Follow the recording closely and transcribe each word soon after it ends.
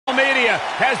Media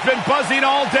has been buzzing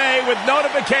all day with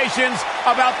notifications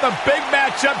about the big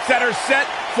matchups that are set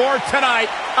for tonight.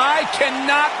 I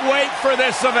cannot wait for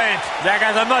this event. Yeah,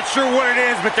 guys, I'm not sure what it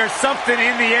is, but there's something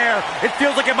in the air. It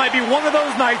feels like it might be one of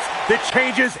those nights that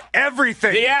changes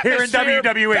everything here in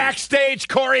WWE. Backstage,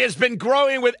 Corey, has been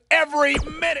growing with every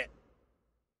minute.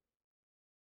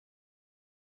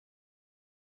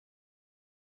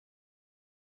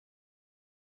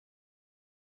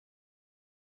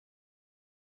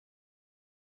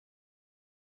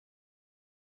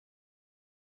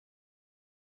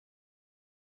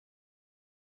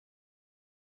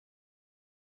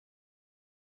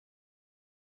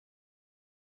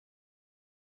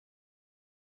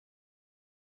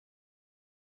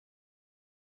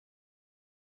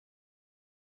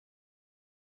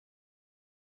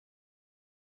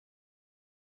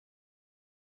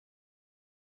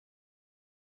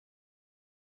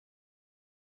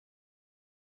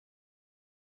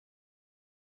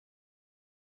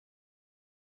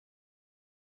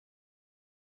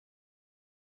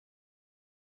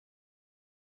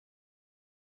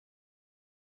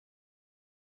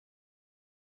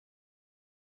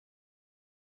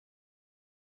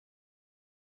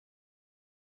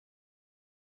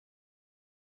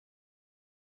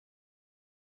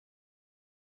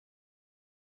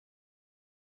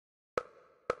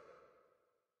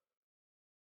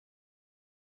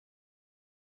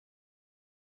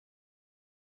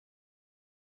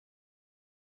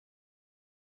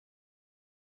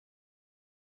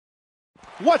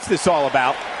 What's this all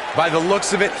about? By the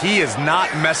looks of it, he is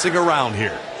not messing around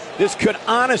here. This could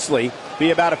honestly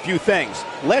be about a few things.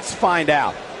 Let's find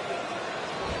out.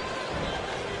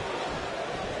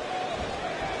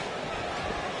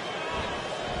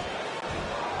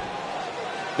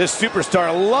 This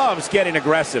superstar loves getting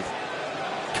aggressive.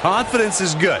 Confidence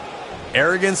is good.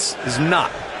 Arrogance is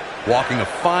not. Walking a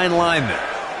fine line there.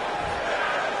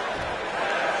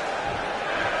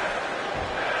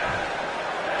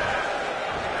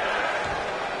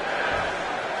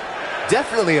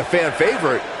 Definitely a fan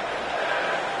favorite.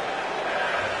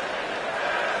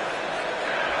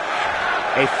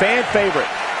 A fan favorite.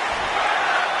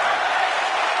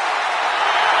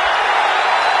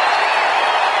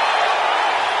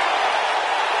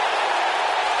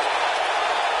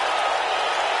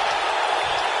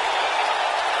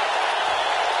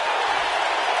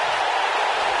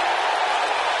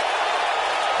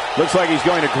 Looks like he's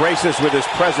going to grace us with his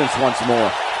presence once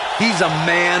more. He's a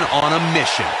man on a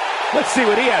mission. Let's see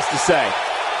what he has to say.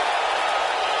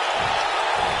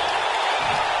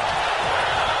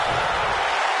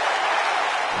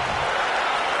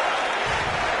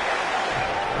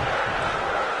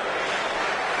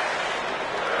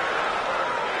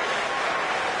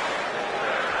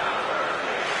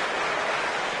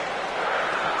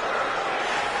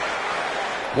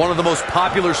 One of the most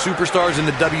popular superstars in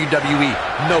the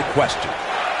WWE, no question.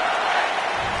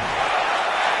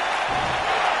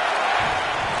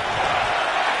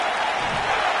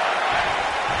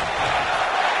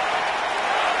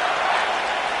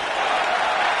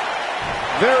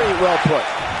 Very well put.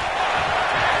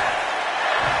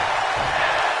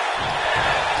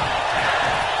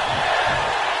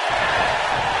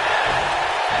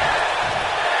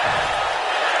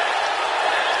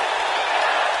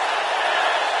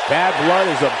 Bad blood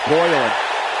is a-boiling.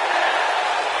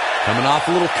 Coming off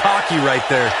a little cocky right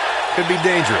there. Could be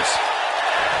dangerous.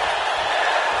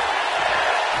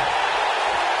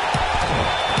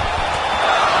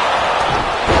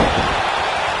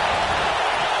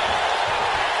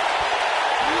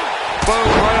 Boom,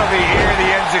 right on the ear, the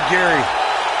ends of Gary.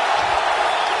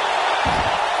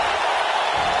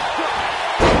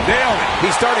 Nailed it.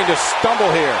 He's starting to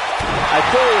stumble here. I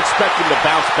fully expect him to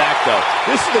bounce back, though.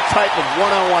 This is the type of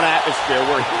one-on-one atmosphere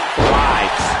where he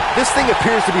thrives. This thing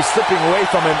appears to be slipping away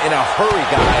from him in a hurry,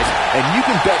 guys, and you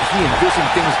can bet he envisioned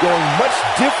things going much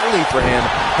differently for him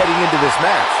heading into this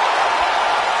match.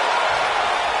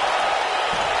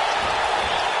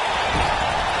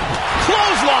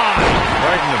 Clothesline!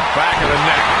 Right in the back of the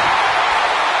neck.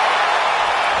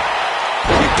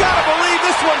 You gotta believe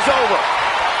this one's over.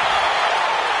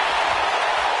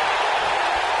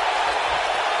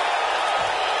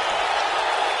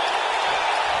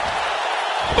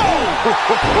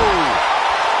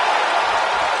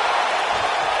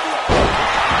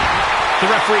 The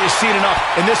referee has seen enough,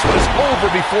 and this one is over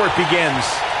before it begins.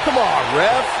 Come on,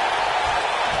 ref.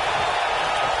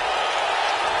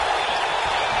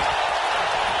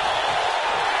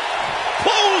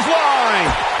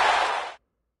 Clothesline!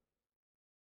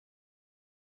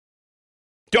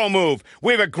 Don't move.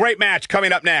 We have a great match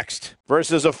coming up next.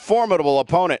 Versus a formidable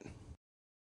opponent.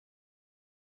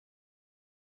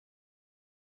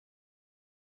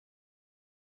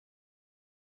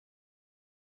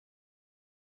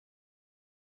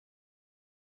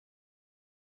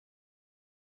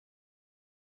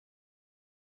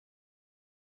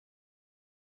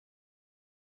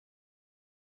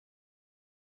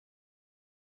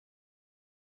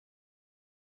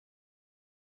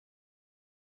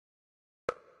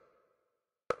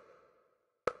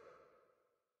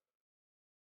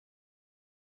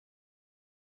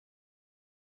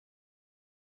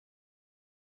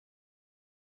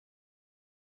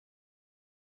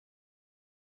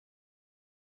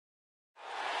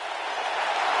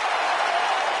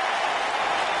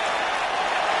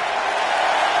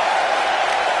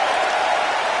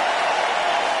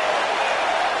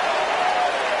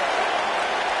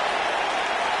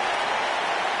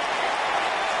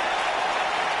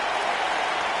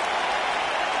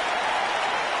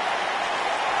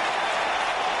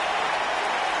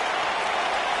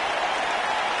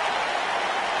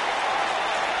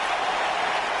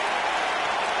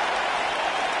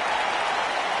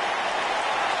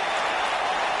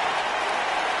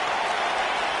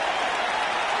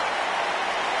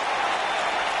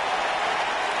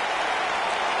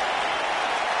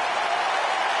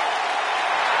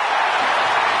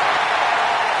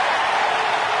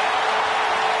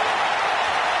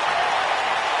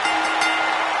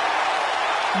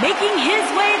 making his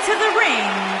way to the ring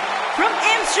from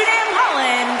Amsterdam,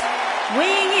 Holland,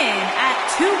 weighing in at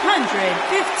 215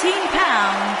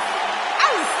 pounds,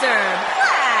 Aleister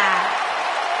Black.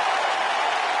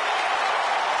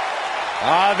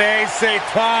 Ave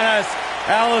Satanas,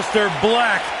 Aleister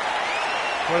Black.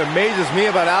 What amazes me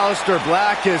about Aleister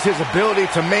Black is his ability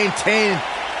to maintain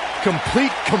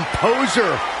complete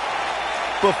composure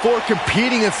before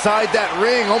competing inside that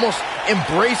ring, almost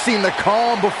embracing the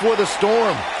calm before the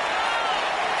storm.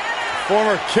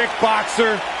 Former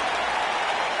kickboxer,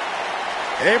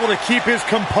 able to keep his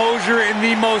composure in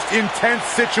the most intense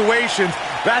situations.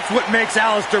 That's what makes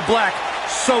Aleister Black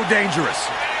so dangerous.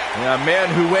 Yeah, a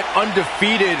man who went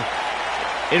undefeated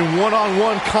in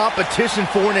one-on-one competition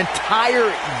for an entire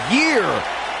year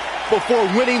before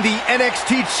winning the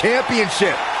NXT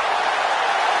Championship.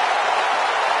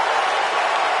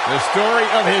 The story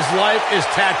of his life is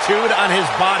tattooed on his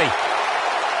body.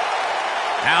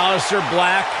 Aleister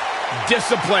Black,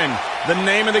 discipline, the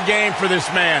name of the game for this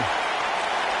man.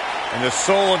 And the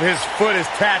sole of his foot is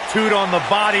tattooed on the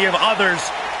body of others.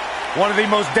 One of the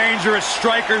most dangerous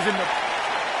strikers in the...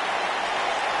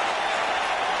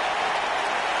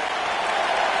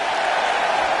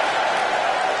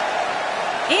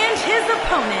 And his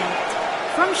opponent,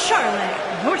 from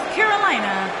Charlotte, North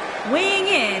Carolina, weighing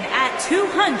in at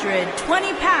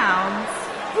 220 pounds,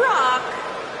 Brock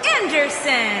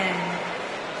Anderson.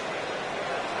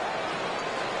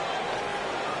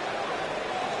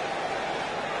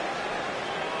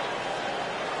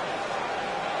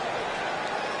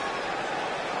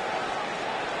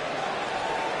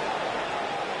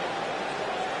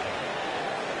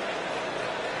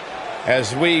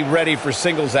 As we ready for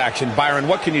singles action, Byron,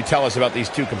 what can you tell us about these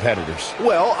two competitors?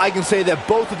 Well, I can say that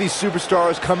both of these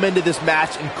superstars come into this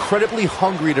match incredibly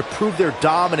hungry to prove their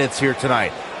dominance here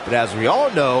tonight. But as we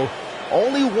all know,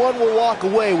 only one will walk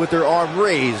away with their arm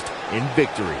raised in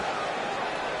victory.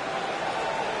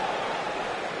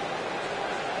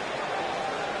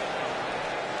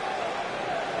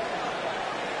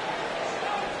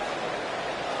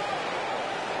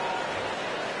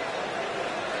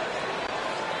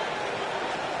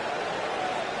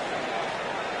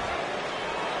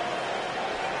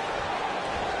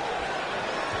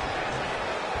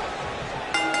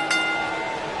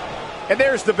 And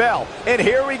there's the bell. And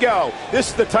here we go. This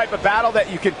is the type of battle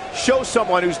that you can show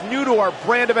someone who's new to our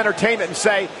brand of entertainment and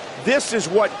say, this is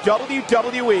what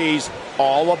WWE's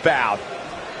all about.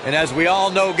 And as we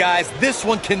all know, guys, this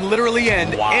one can literally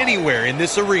end anywhere in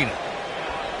this arena.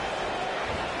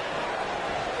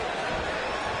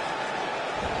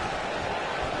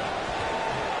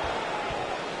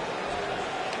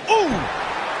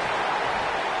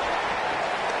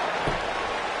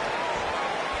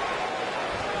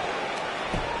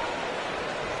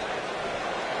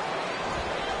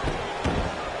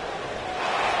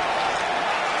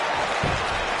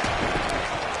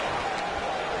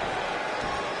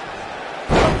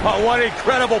 Oh, what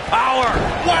incredible power!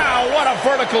 Wow, what a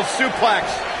vertical suplex!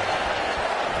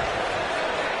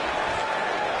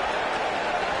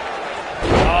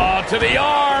 Oh, to the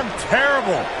arm!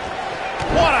 Terrible!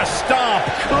 What a stomp!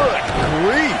 Good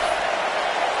grief!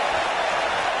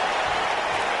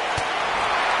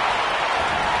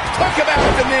 Took him out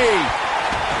at the knee!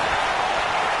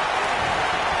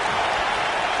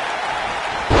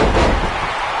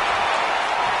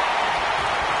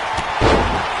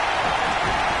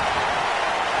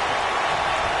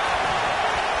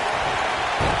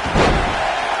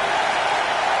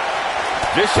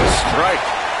 Vicious strike.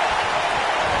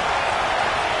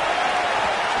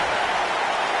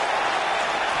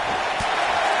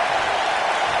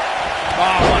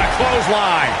 Oh, what a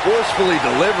clothesline. Forcefully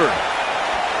delivered.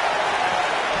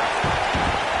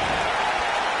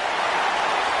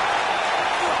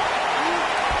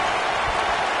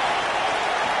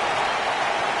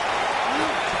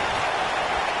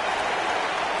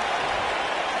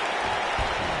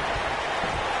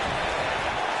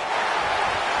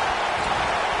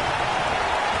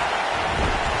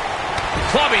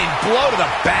 Clubbing blow to the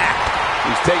back.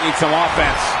 He's taking some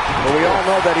offense. But we all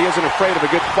know that he isn't afraid of a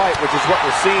good fight, which is what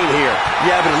we're seeing here.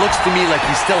 Yeah, but it looks to me like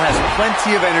he still has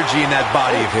plenty of energy in that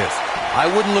body of his. I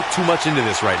wouldn't look too much into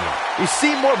this right now. He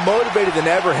seemed more motivated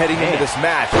than ever heading into this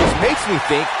match, which makes me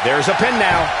think There's a pin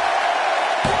now.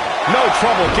 No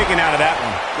trouble kicking out of that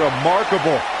one.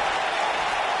 remarkable.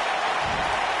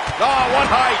 Oh, one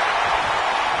height.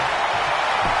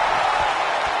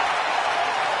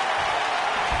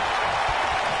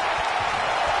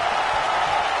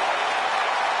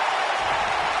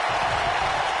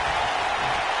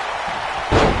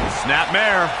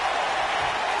 Snapmare.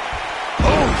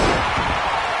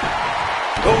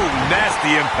 Oh,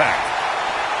 the impact.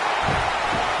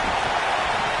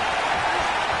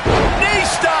 Knee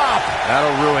stop!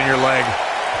 That'll ruin your leg.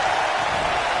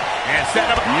 And set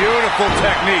up. Beautiful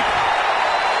technique.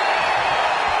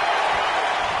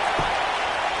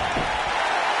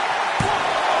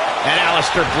 And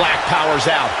Aleister Black powers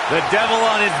out. The devil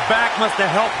on his back must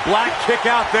have helped Black kick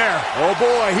out there. Oh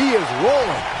boy, he is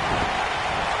rolling.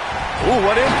 Ooh,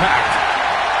 what impact.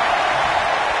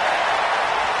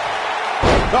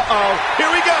 Uh-oh,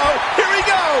 here we go, here we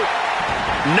go.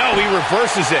 No, he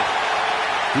reverses it.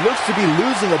 He looks to be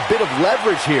losing a bit of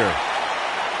leverage here.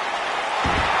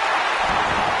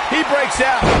 He breaks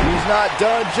out. He's not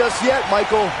done just yet,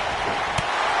 Michael.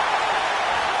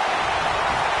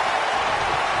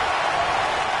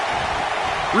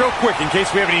 Real quick, in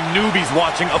case we have any newbies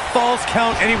watching, a falls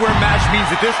count anywhere match means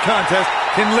that this contest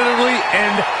can literally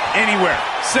end anywhere.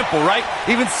 Simple, right?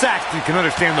 Even Saxton can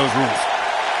understand those rules.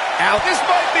 Out. This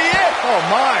might be it. Oh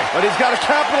my, but he's got to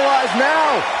capitalize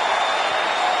now.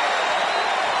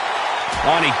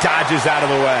 Oh, and he dodges out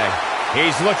of the way.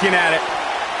 He's looking at it.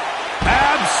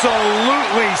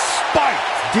 Absolutely spiked.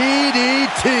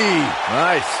 DDT.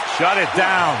 Nice. Shut it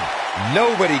down.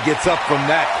 Nobody gets up from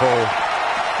that, Cole.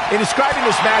 In describing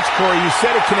this match, Corey, you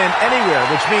said it can end anywhere,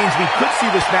 which means we could see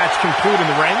this match conclude in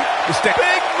the ring.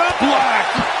 Big Black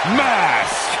Mass.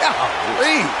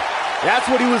 Golly. That's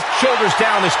what he was. Shoulders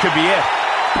down, this could be it.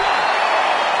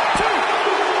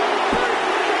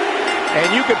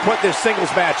 And you could put this singles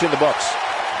match in the books.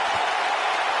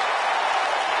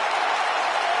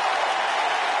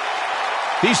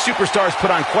 These superstars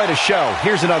put on quite a show.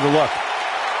 Here's another look.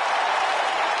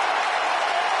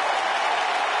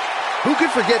 Who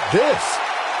could forget this?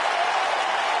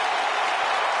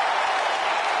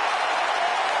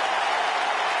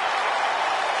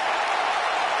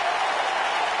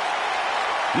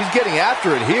 He's getting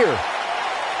after it here.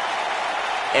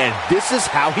 And this is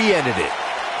how he ended it.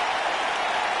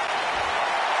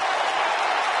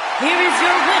 Here is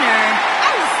your winner,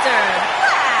 Aleister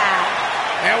Black.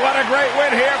 And what a great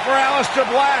win here for Aleister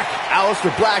Black.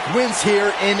 Aleister Black wins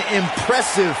here in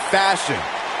impressive fashion.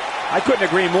 I couldn't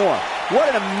agree more.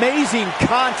 What an amazing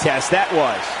contest that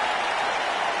was.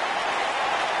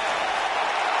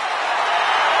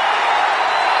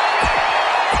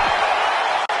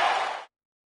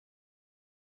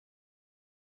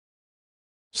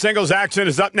 Singles action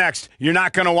is up next. You're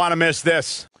not going to want to miss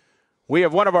this. We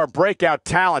have one of our breakout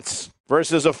talents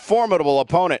versus a formidable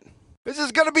opponent. This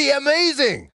is going to be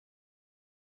amazing.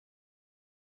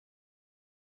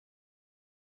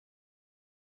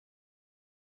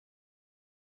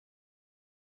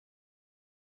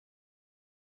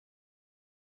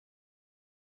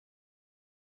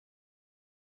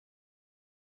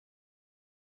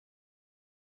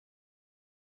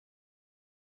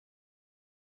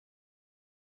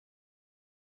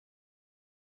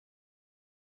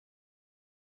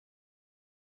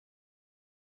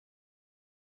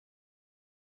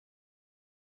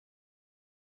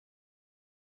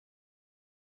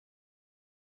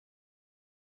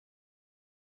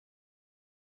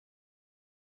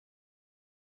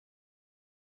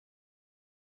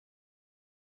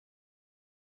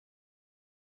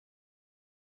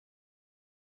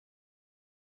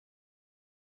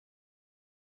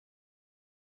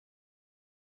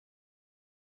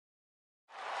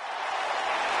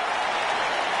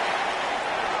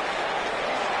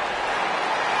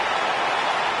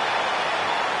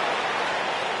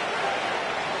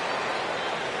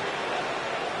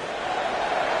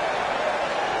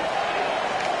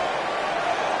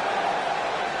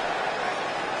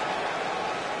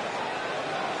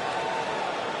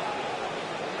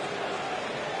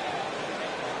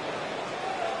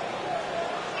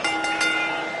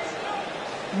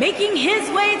 Making his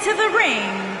way to the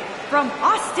ring from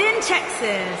Austin,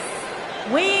 Texas,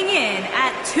 weighing in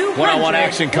at 200. One-on-one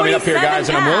action coming up here, guys,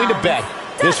 and I'm willing to bet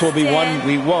this will be one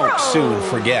we won't soon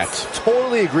forget.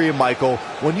 Totally agree, Michael.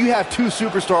 When you have two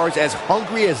superstars as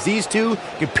hungry as these two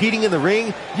competing in the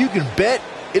ring, you can bet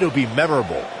it'll be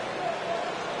memorable.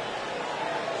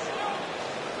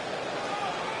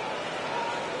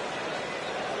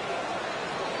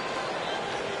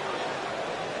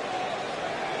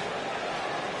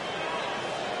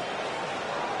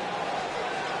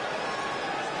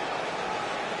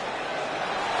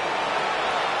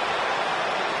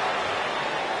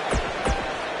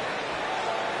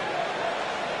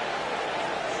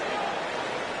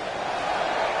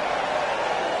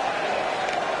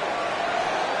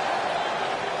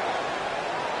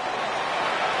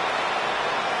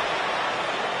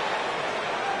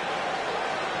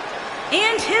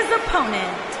 And his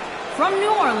opponent, from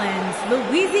New Orleans,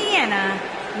 Louisiana,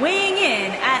 weighing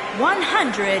in at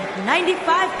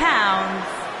 195 pounds,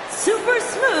 Super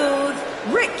Smooth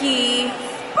Ricky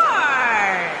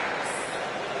Sparks.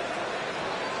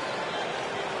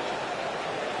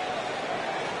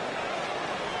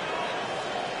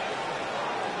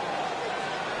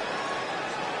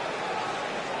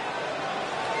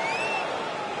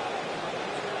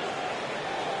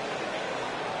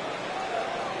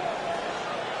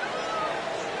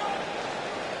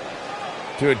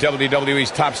 Two of WWE's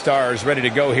top stars ready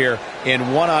to go here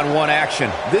in one-on-one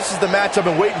action. This is the match I've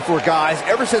been waiting for, guys.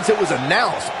 Ever since it was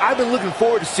announced, I've been looking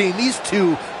forward to seeing these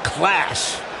two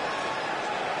clash.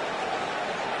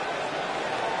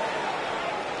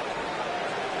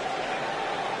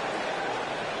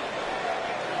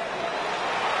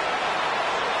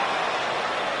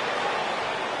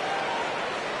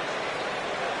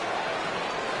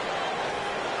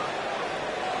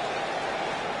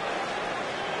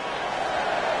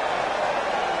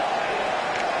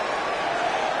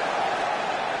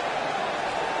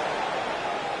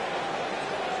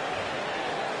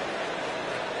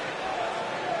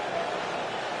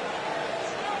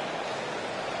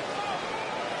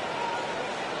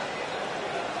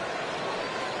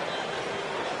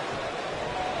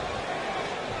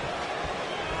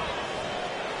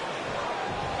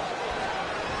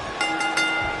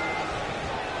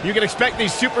 You can expect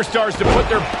these superstars to put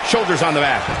their shoulders on the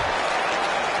mat.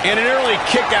 And an early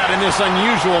kick out in this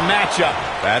unusual matchup.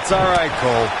 That's all right,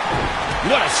 Cole.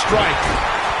 What a strike.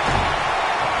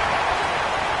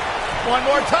 One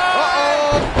more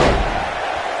time.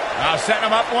 Now setting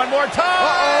him up one more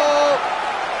time.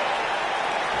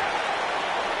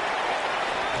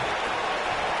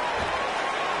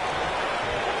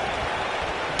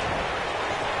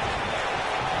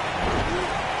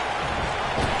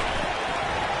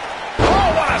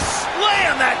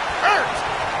 That hurt!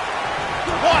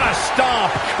 What a stomp!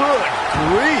 Good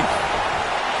grief!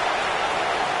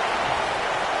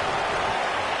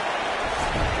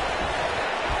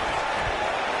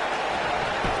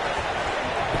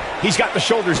 He's got the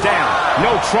shoulders down.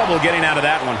 No trouble getting out of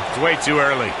that one. It's way too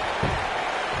early.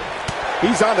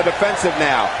 He's on the defensive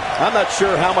now. I'm not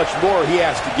sure how much more he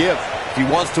has to give. If he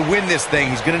wants to win this thing,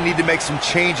 he's going to need to make some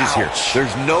changes here.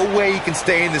 There's no way he can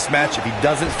stay in this match if he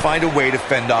doesn't find a way to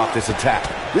fend off this attack.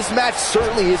 This match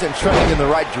certainly isn't trending in the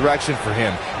right direction for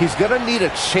him. He's going to need a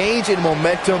change in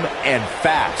momentum and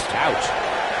fast. Ouch.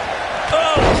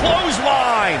 Oh,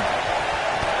 clothesline!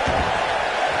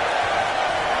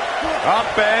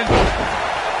 Up and...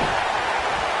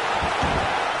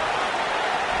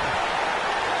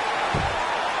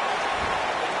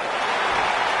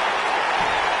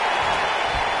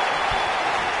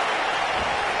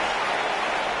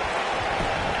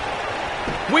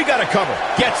 We got a cover.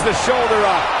 Gets the shoulder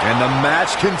up. And the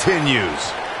match continues.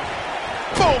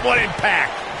 Boom, what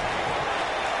impact.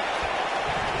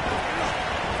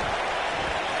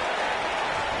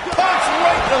 Punch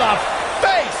right to the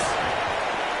face.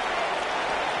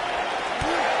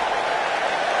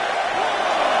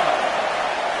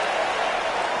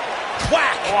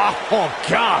 Whack. Oh,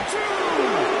 God.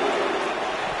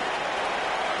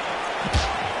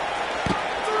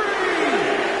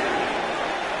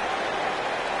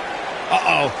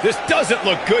 Uh-oh, this doesn't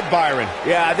look good, Byron.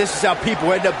 Yeah, this is how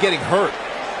people end up getting hurt.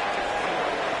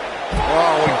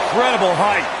 Oh, incredible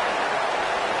height.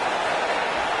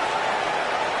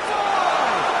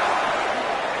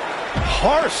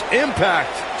 Harsh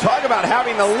impact. Talk about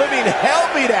having the living hell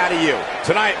beat out of you.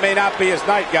 Tonight may not be his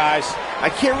night, guys. I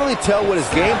can't really tell what his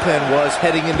game plan was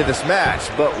heading into this match,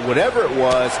 but whatever it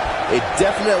was, it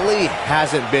definitely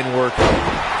hasn't been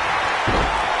working.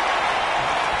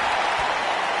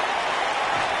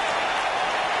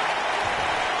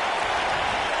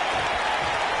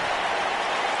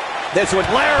 This one,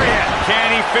 lariat. Can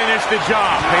he finish the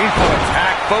job? Painful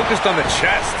attack focused on the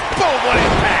chest. Boom, what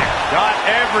impact. Got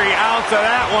every ounce of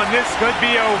that one. This could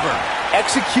be over.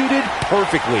 Executed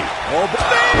perfectly. Oh,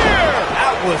 There!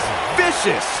 That was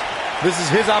vicious. this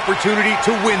is his opportunity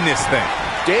to win this thing.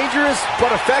 Dangerous,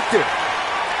 but effective.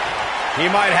 He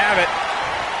might have it.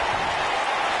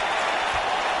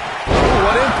 Oh,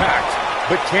 what impact.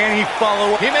 But can he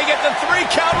follow up? He may get the 3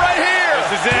 count right here.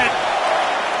 This is it.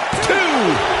 2.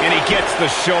 And he gets the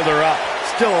shoulder up.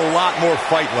 Still a lot more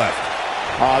fight left.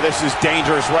 Oh, this is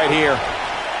dangerous right here.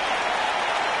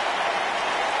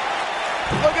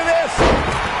 Look at this.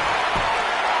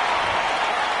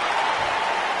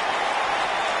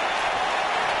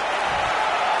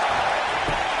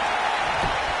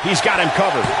 He's got him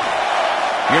covered.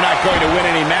 You're not going to win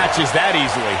any matches that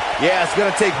easily. Yeah, it's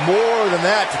going to take more than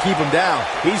that to keep him down.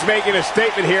 He's making a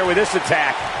statement here with this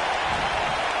attack.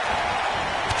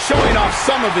 showing off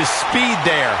some of his speed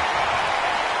there.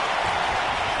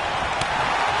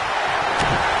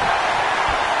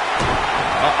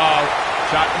 Uh-oh.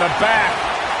 Shot in the back.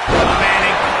 Oh, man,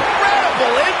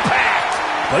 incredible impact.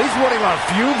 But he's running on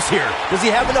fumes here. Does he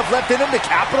have enough left in him to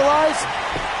capitalize?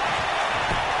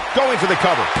 Going for the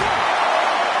cover.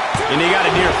 And he got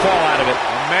a near fall out of it.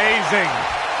 Amazing.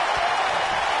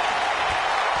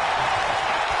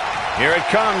 Here it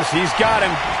comes. He's got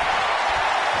him.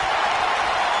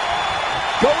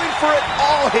 Going for it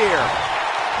all here.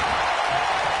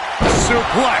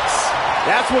 Suplex.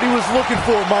 That's what he was looking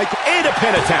for, Mike. And a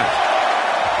pin attempt.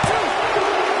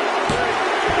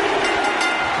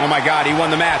 Oh my God, he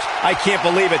won the match. I can't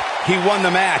believe it. He won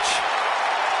the match.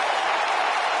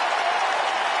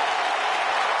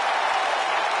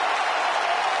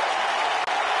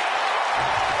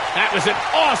 That was an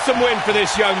awesome win for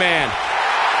this young man.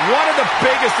 One of the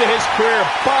biggest of his career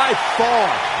by far.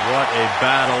 What a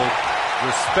battle.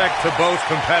 Respect to both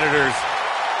competitors.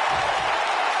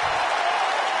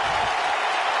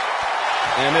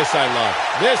 And this I love.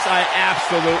 This I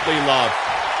absolutely love.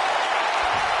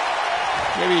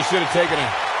 Maybe you should have taken a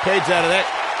page out of that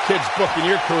kid's book in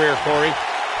your career, Corey.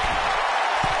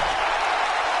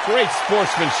 Great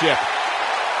sportsmanship.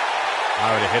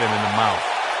 I would have hit him in the mouth.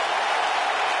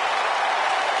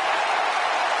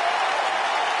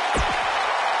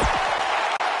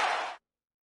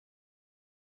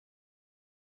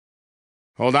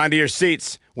 Hold on to your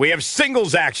seats. We have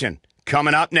singles action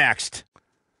coming up next.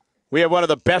 We have one of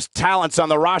the best talents on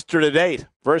the roster to date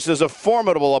versus a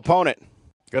formidable opponent.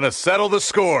 Gonna settle the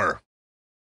score.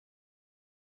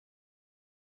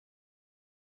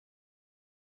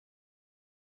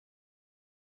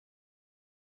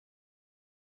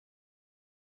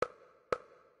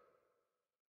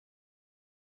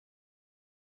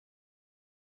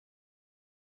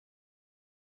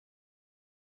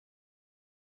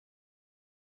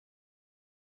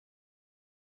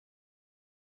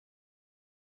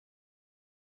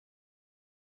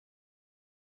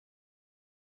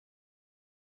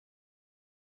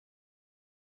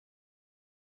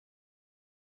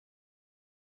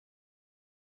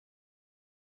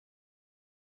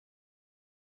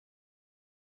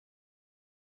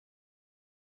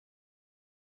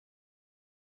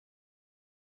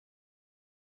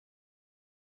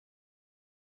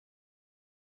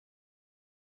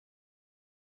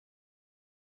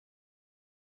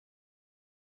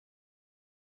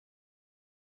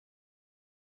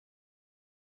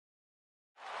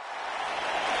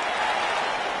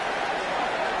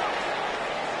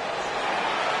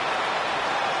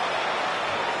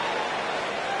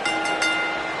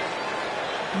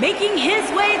 Making his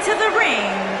way to the ring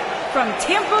from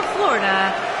Tampa,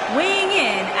 Florida, weighing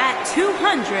in at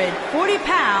 240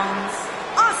 pounds,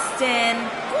 Austin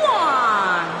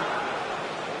Guan.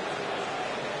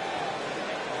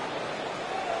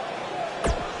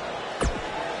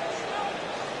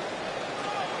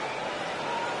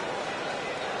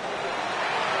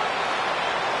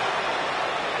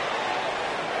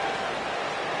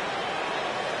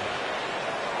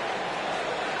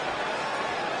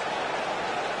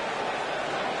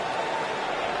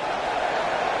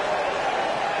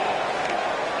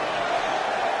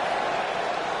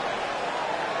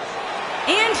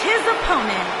 And his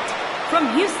opponent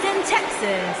from Houston,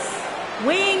 Texas,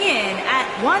 weighing in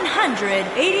at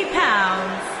 180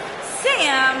 pounds,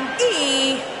 Sam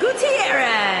E.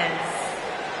 Gutierrez.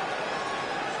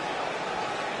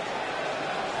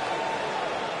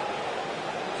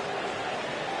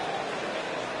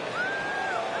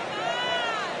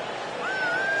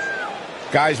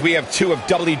 Guys, we have two of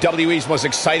WWE's most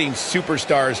exciting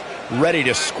superstars ready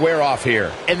to square off here.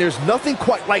 And there's nothing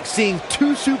quite like seeing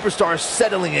two superstars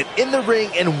settling it in the ring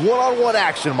in one-on-one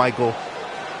action, Michael.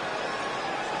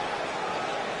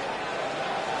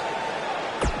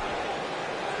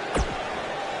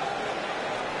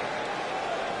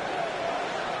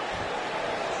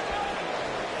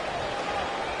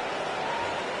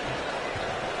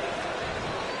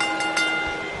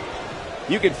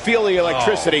 You can feel the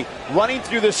electricity running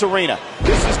through this arena.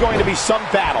 This is going to be some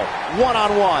battle.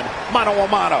 One-on-one,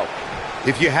 mano-a-mano.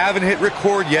 If you haven't hit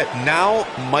record yet, now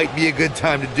might be a good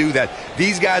time to do that.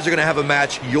 These guys are going to have a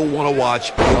match you'll want to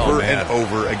watch over and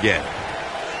over again.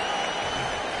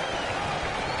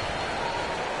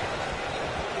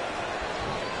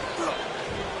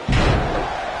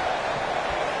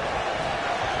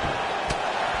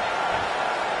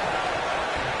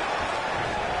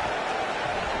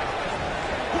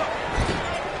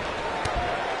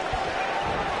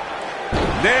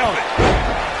 Nailed it.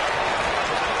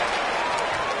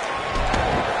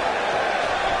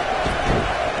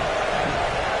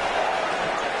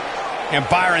 And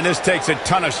Byron, this takes a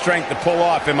ton of strength to pull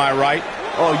off, am I right?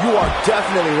 Oh, you are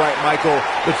definitely right, Michael.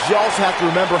 But you also have to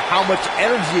remember how much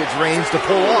energy it drains to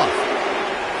pull off.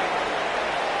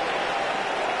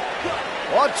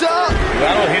 Watch out!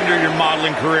 That'll hinder your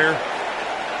modeling career.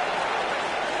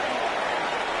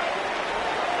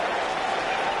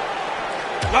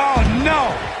 Oh,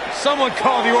 no! Someone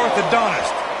call the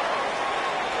orthodontist.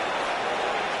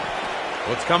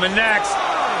 What's coming next?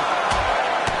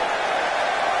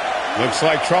 Looks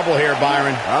like trouble here,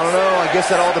 Byron. I don't know. I guess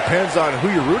that all depends on who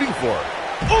you're rooting for.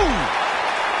 Ooh!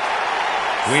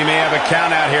 We may have a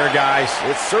count out here, guys.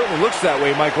 It certainly looks that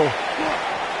way, Michael.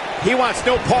 He wants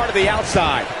no part of the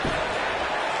outside.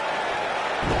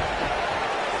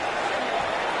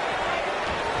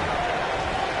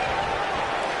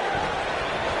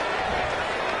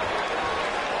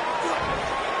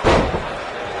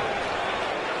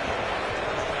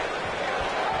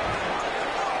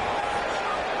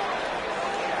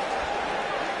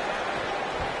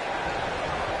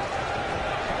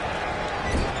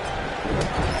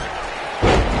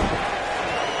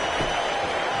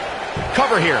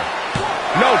 Cover here.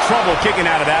 No trouble kicking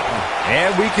out of that one.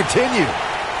 And we continue.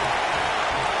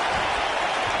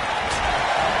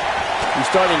 He's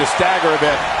starting to stagger a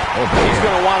bit. He's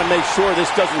going to want to make sure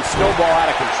this doesn't snowball out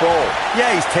of control.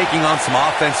 Yeah, he's taking on some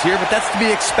offense here, but that's to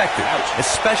be expected,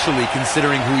 especially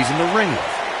considering who he's in the ring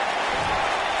with.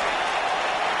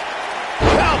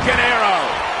 Falcon Arrow.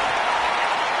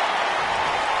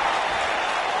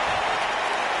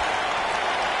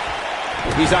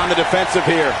 He's on the defensive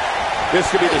here. This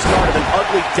could be the start of an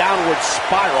ugly downward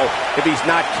spiral if he's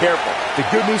not careful. The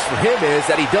good news for him is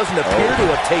that he doesn't appear to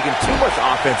have taken too much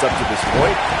offense up to this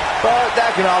point, but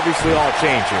that can obviously all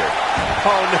change here.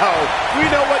 Oh, no. We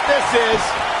know what this is.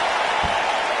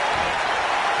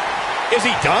 Is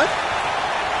he done?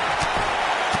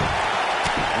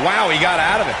 Wow, he got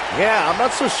out of it. Yeah, I'm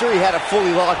not so sure he had it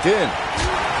fully locked in.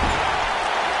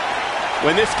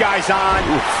 When this guy's on,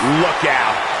 look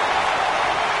out.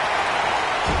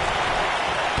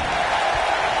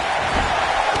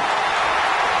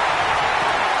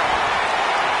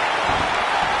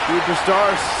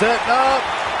 Superstar setting up.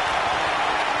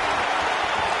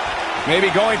 Maybe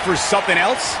going for something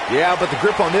else? Yeah, but the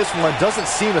grip on this one doesn't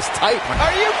seem as tight.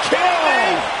 Are you kidding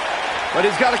me? But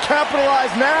he's got to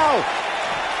capitalize now.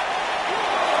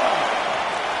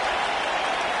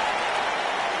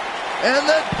 And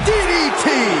the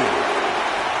DDT.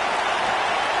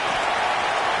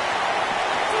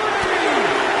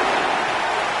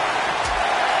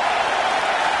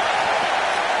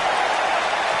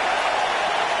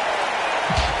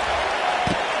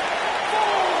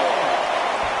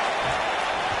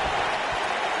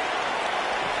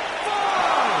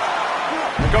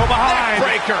 Go behind.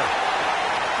 Breaker.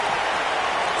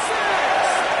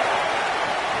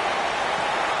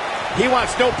 He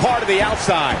wants no part of the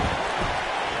outside.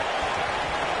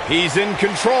 He's in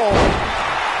control.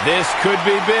 This could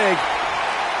be big.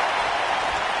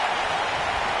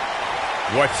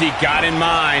 What's he got in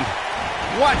mind?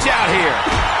 Watch out here.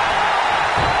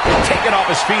 Taking off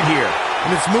his feet here.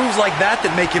 And it's moves like that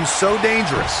that make him so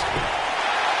dangerous.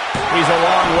 He's a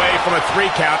long way from a 3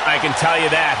 count, I can tell you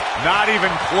that. Not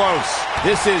even close.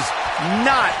 This is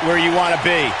not where you want to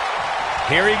be.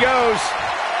 Here he goes.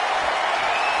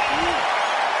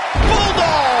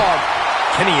 Bulldog!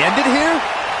 Can he end it here?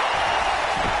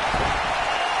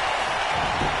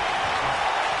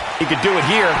 He could do it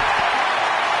here.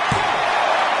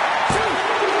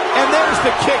 And there's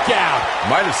the kick out.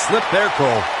 Might have slipped there,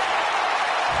 Cole.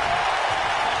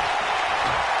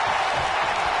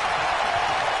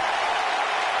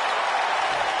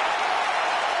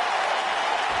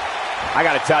 I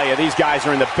got to tell you, these guys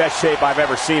are in the best shape I've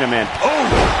ever seen them in. Oh,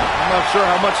 I'm not sure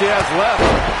how much he has left.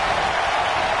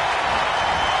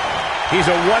 He's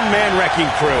a one-man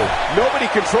wrecking crew. Nobody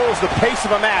controls the pace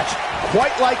of a match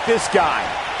quite like this guy.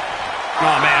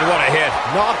 Oh, man, what a hit.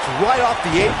 Knocked right off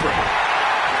the apron.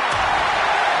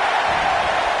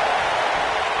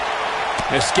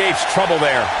 Escapes trouble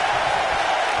there.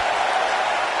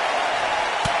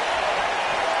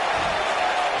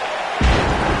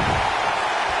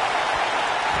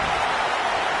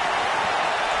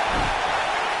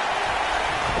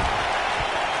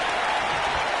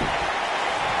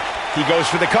 He goes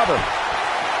for the cover.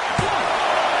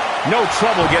 No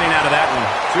trouble getting out of that one.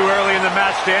 Too early in the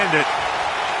match to end it.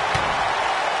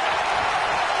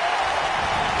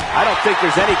 I don't think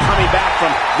there's any coming back from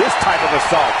this type of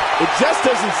assault. It just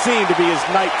doesn't seem to be his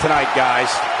night tonight, guys.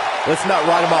 Let's not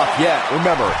write him off yet.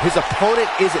 Remember, his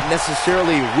opponent isn't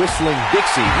necessarily whistling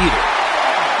Dixie either.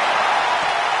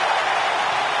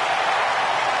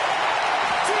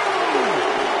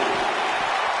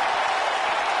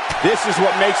 This is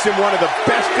what makes him one of the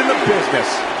best in the business.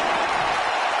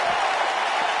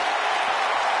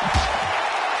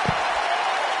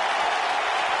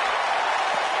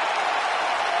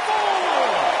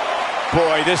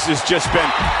 Boy, this has just been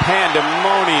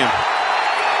pandemonium.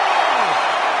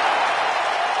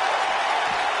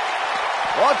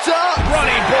 Watch out!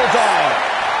 Running Bulldog.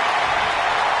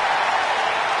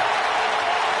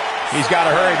 He's got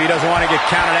to hurry if he doesn't want to get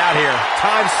counted out here.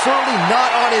 Time's certainly not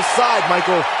on his side,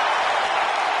 Michael.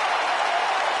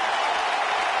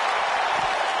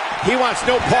 He wants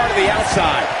no part of the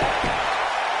outside.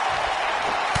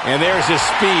 And there's his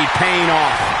speed paying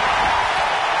off.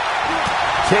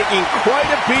 Taking quite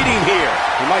a beating here.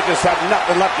 He might just have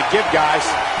nothing left to give, guys.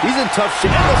 He's in tough shape.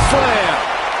 And the slam.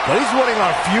 But he's running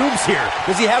on fumes here.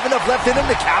 Does he have enough left in him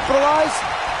to capitalize?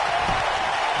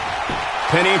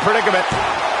 Pinning predicament.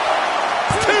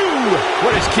 2.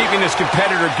 What is keeping this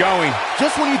competitor going?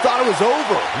 Just when you thought it was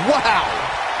over. Wow.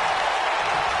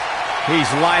 He's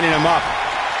lining him up.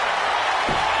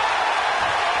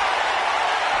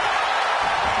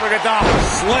 Look at that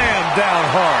slam down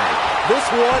hard. This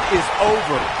one is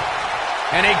over.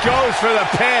 And he goes for the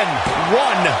pin.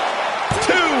 1,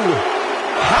 2.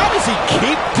 How does he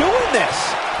keep doing this?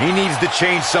 He needs to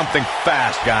change something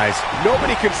fast, guys.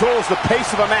 Nobody controls the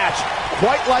pace of a match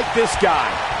quite like this guy.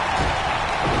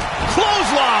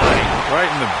 Clothesline! Right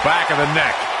in the back of the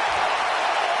neck.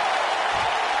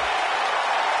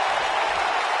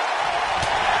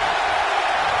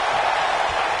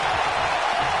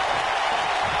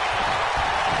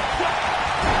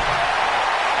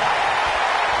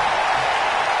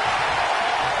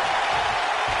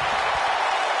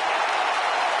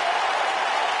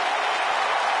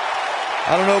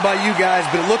 I don't know about you guys,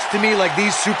 but it looks to me like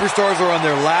these superstars are on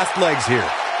their last legs here.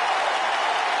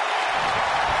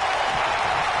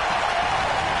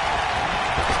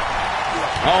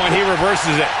 Oh, and he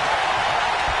reverses it.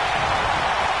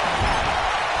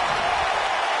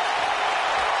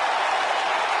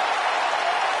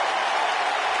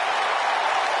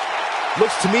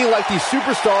 Looks to me like these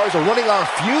superstars are running on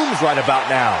fumes right about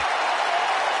now.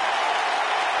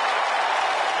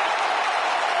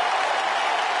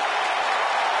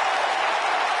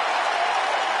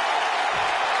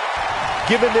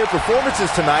 Given their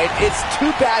performances tonight, it's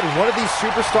too bad one of these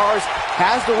superstars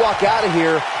has to walk out of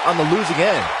here on the losing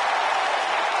end.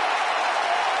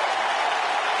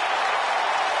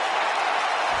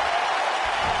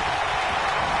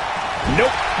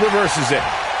 Nope, reverses it.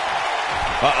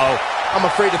 Uh-oh. I'm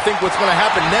afraid to think what's going to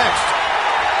happen next.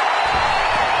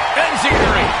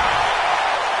 Enziguri.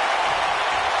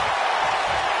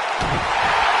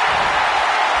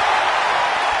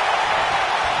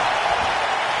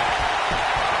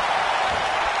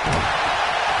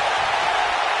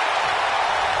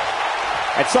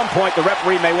 At some point, the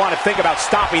referee may want to think about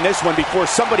stopping this one before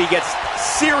somebody gets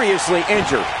seriously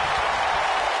injured.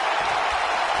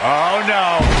 Oh,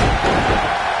 no.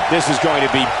 This is going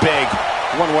to be big,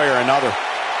 one way or another.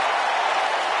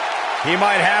 He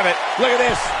might have it. Look at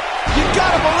this. You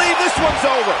gotta believe this one's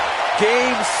over.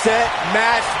 Game, set,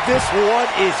 match. This one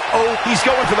is over. He's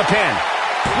going for the pin.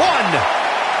 1,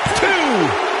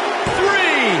 2,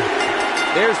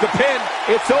 3. There's the pin.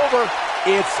 It's over.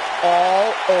 It's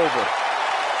all over.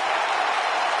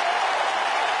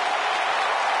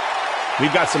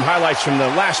 We've got some highlights from the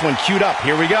last one queued up.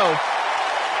 Here we go.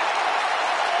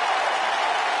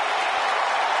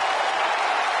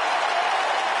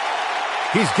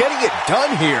 He's getting it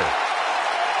done here.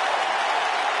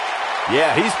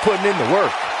 Yeah, he's putting in the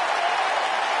work.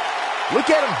 Look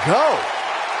at him go.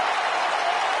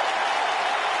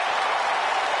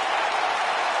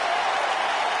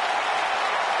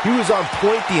 He was on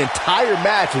point the entire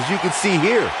match, as you can see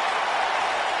here.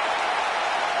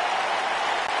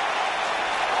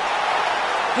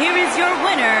 Here is your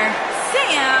winner,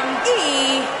 Sam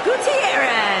E.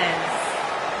 Gutierrez.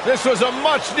 This was a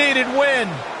much-needed win.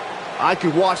 I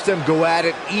could watch them go at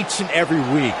it each and every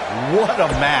week. What a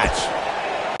match.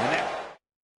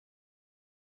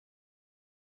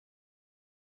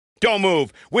 Don't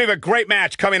move. We have a great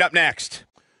match coming up next.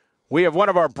 We have one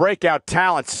of our breakout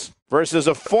talents versus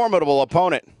a formidable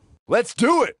opponent. Let's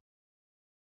do it.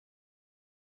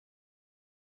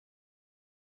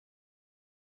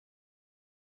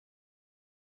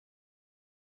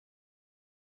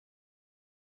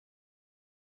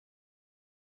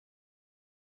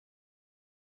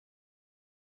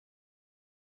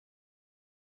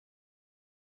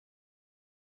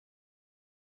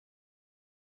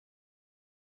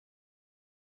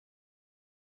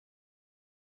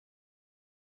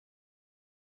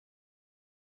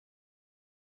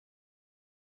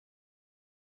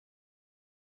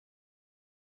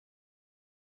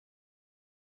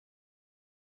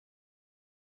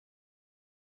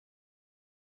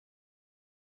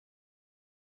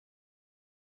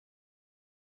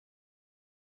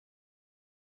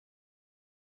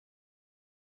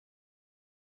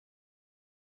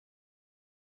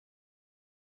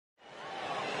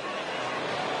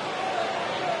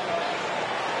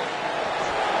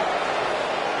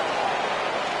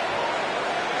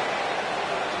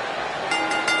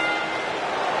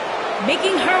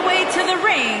 Making her way to the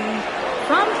ring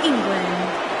from England,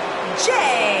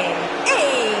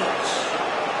 J.H.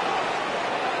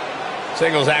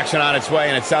 Singles action on its way,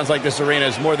 and it sounds like this arena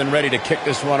is more than ready to kick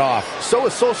this one off. So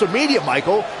is social media,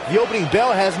 Michael. The opening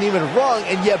bell hasn't even rung,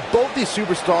 and yet both these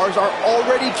superstars are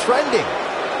already trending.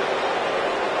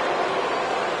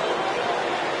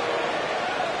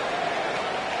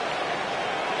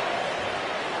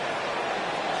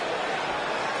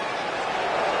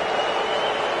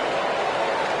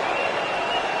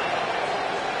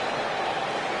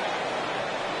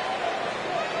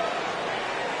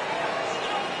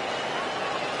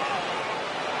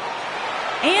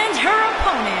 And her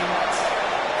opponent,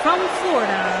 from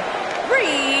Florida,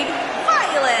 Reed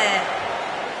Violet.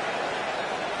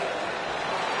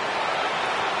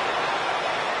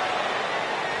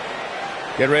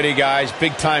 Get ready, guys.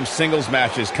 Big-time singles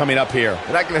matches coming up here.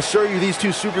 And I can assure you these two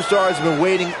superstars have been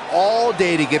waiting all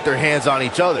day to get their hands on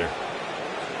each other.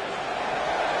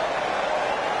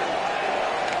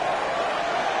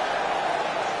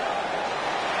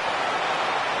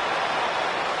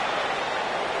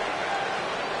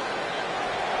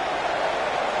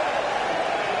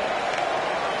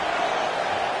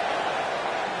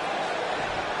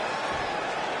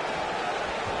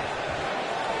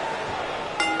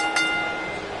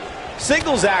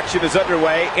 Singles action is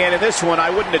underway, and in this one, I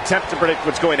wouldn't attempt to predict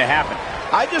what's going to happen.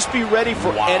 I'd just be ready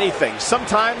for anything.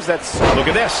 Sometimes that's... Look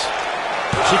at this.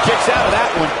 She kicks out of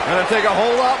that one. Gonna take a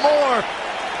whole lot more.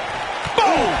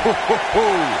 Boom!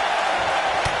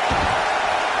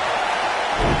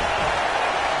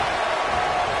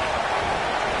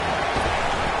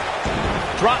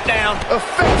 Drop down.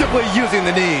 Effectively using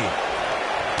the knee.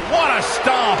 What a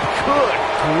stomp. Good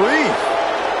grief.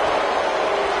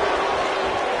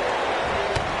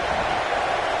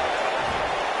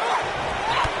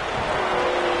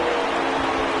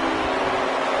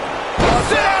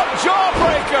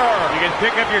 Jawbreaker! You can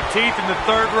pick up your teeth in the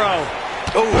third row.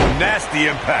 Oh, nasty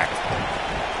impact.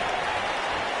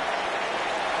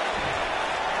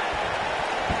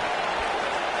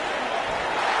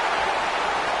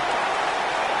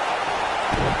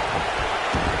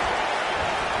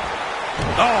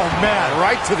 Oh, man,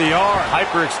 right to the arm.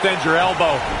 Hyperextend your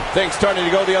elbow. Things starting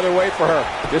to go the other way for her.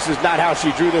 This is not how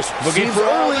she drew this. Looking for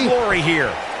all the glory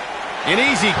here. An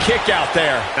easy kick out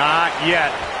there. Not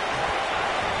yet.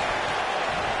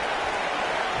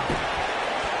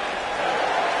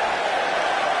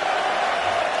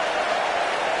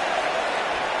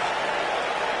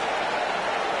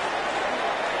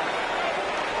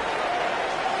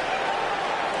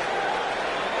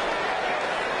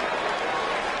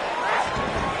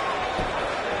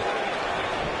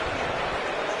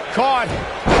 Caught.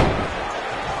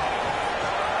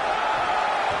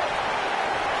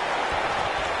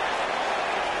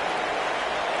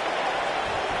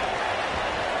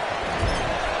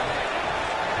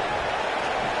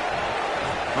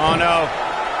 Oh, no.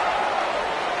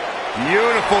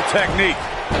 Beautiful technique.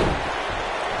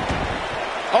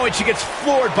 Oh, and she gets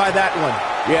floored by that one.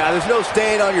 Yeah, there's no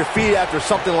staying on your feet after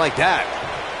something like that.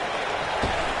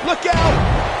 Look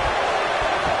out!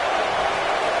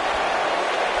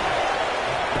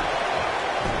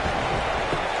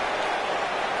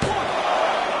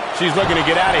 She's looking to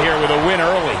get out of here with a win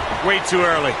early. Way too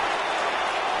early.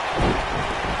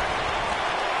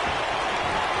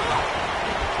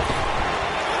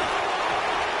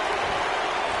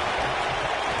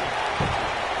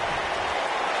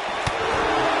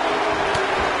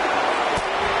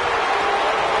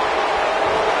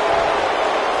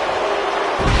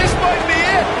 This might be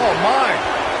it. Oh,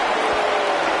 my.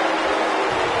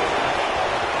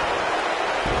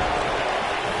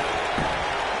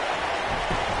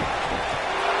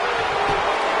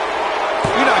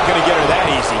 Going to get her that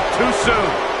easy. Too soon.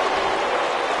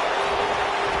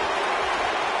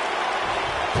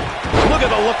 Look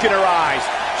at the look in her eyes.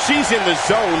 She's in the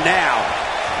zone now.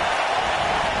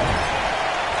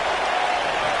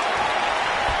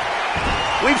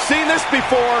 We've seen this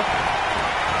before.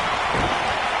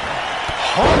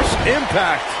 Harsh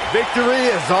impact. Victory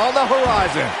is on the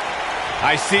horizon.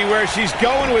 I see where she's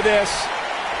going with this.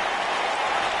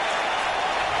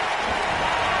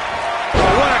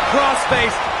 Oh, what a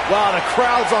crossface. Wow, the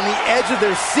crowd's on the edge of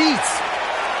their seats.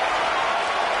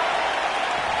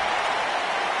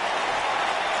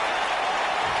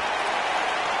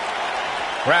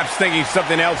 Perhaps thinking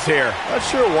something else here. Not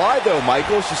sure why, though,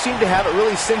 Michael. She seemed to have it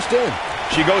really cinched in.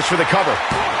 She goes for the cover.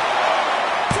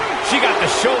 She got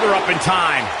the shoulder up in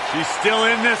time. She's still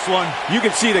in this one. You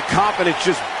can see the confidence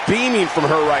just beaming from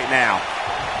her right now.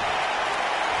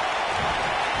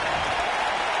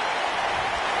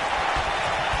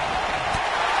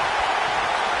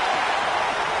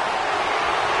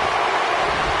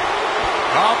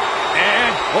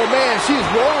 Oh man, she's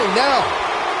rolling now.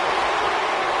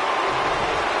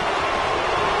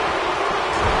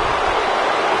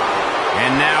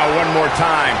 And now one more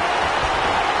time.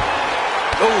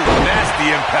 Oh, nasty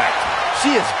impact.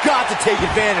 She has got to take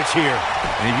advantage here.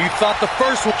 And if you thought the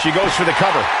first one... She goes for the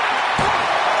cover.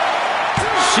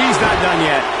 She's not done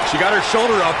yet. She got her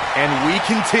shoulder up, and we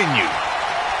continue.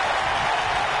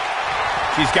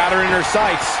 She's got her in her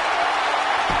sights.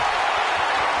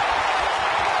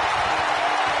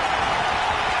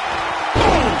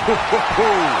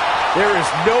 There is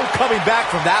no coming back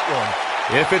from that one.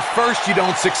 If at first you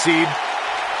don't succeed...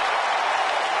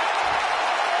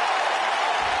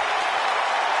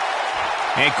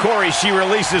 And Corey, she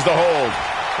releases the hold.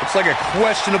 Looks like a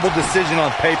questionable decision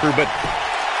on paper, but...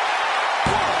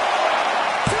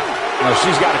 Well,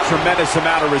 she's got a tremendous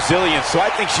amount of resilience, so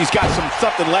I think she's got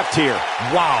something left here.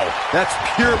 Wow, that's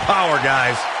pure power,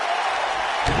 guys.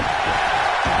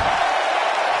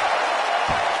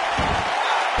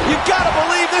 You've got to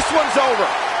believe this one's over.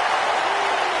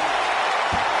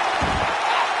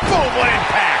 Boom, what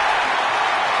impact.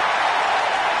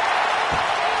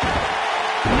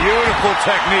 Beautiful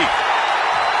technique.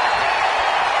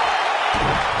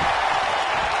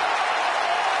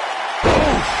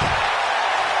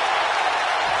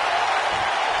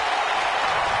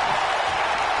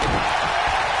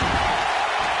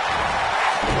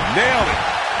 Nailed it.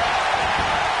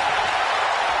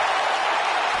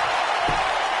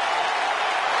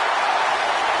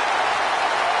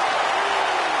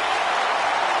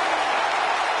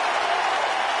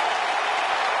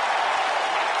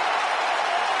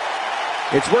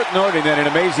 It's worth noting that an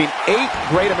amazing 8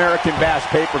 Great American Bash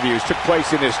pay-per-views took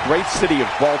place in this great city of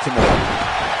Baltimore.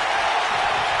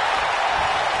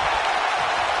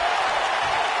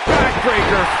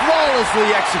 Backbreaker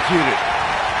flawlessly executed.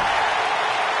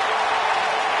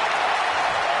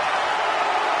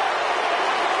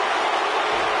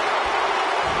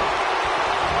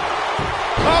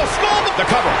 Oh, skull the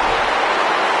cover.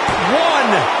 1,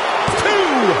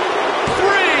 2,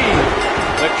 3.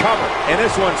 The cover, and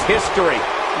this one's history.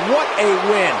 What a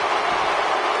win.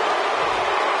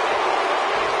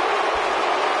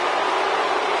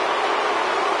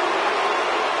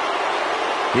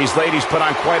 These ladies put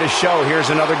on quite a show. Here's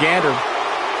another gander.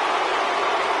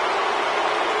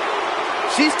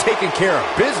 She's taking care of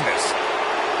business.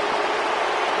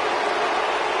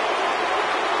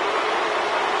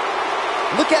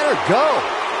 Look at her go.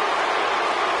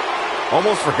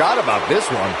 Almost forgot about this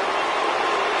one.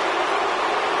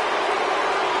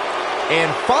 And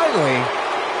finally,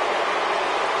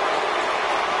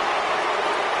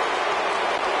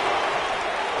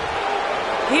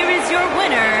 here is your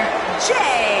winner,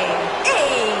 J.H.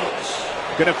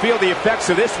 Gonna feel the effects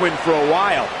of this win for a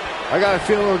while. I got a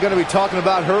feeling we're going to be talking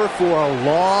about her for a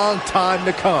long time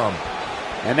to come.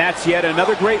 And that's yet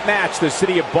another great match the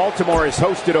city of Baltimore has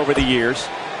hosted over the years.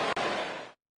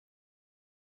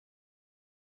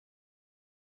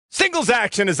 Singles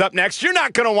action is up next. You're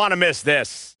not going to want to miss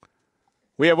this.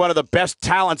 We have one of the best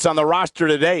talents on the roster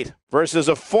to date versus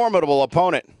a formidable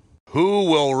opponent. Who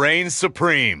will reign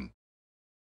supreme?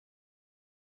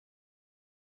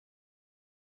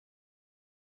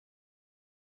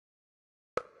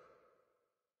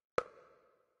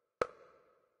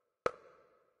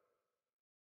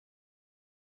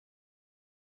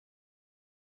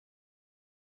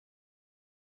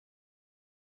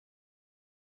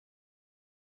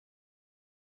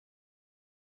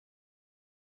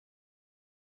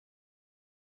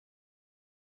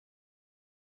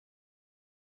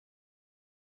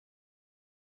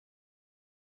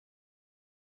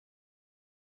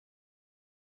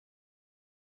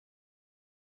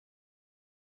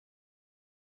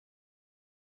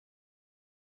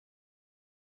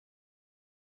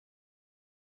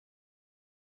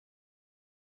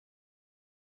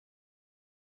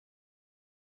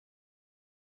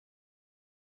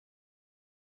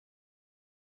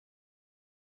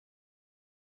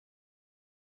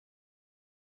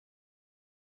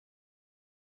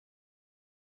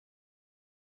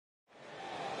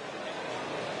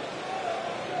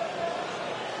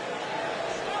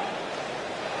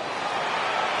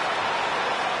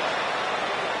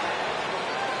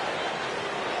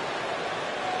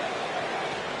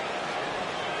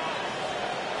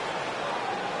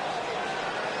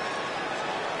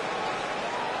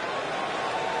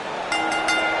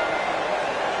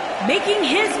 Making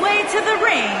his way to the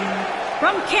ring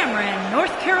from Cameron,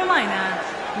 North Carolina,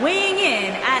 weighing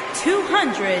in at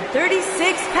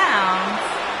 236 pounds,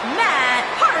 Matt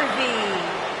Harvey.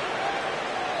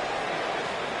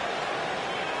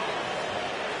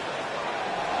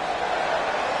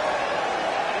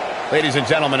 Ladies and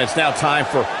gentlemen, it's now time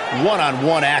for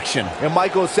one-on-one action. And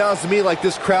Michael, it sounds to me like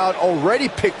this crowd already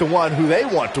picked the one who they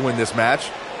want to win this match.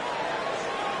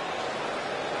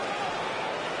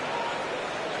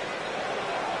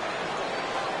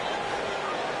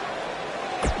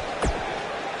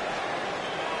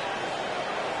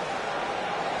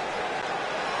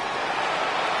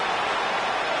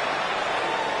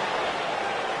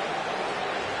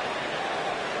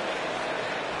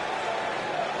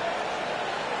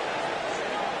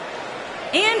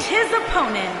 And his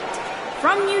opponent,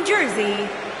 from New Jersey,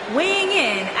 weighing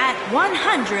in at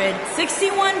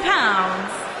 161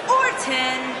 pounds,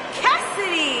 Orton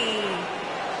Cassidy.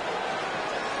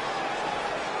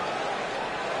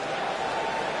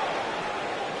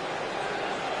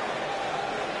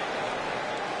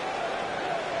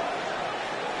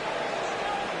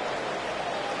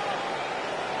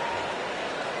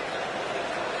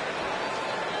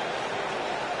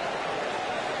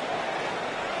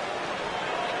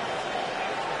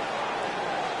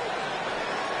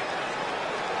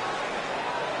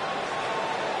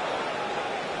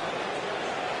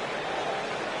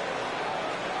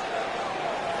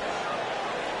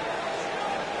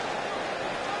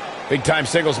 Big-time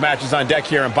singles matches on deck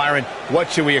here. And Byron,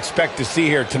 what should we expect to see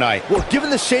here tonight? Well, given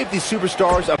the shape these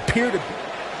superstars appear to be,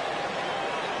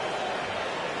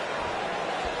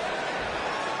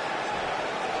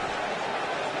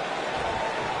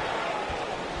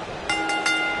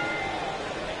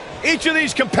 Each of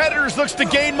these competitors looks to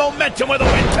gain momentum with a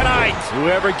win tonight.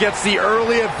 whoever gets the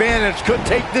early advantage could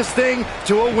take this thing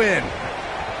to a win.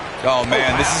 Oh,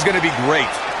 man, this is going to be great.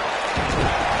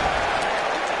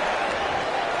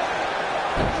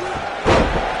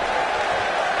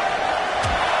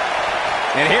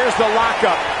 And here's the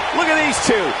lockup. Look at these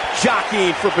two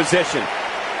jockeying for position.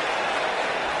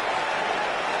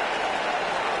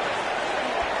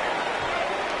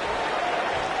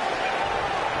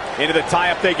 Into the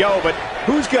tie-up they go, but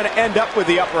who's going to end up with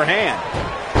the upper hand?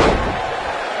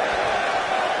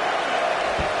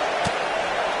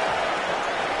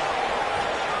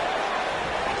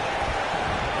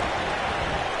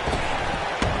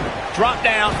 Drop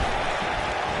down.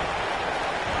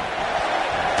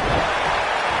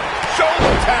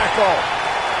 Shoulder tackle.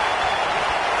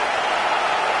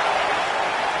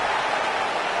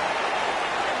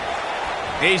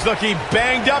 He's looking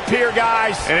banged up here,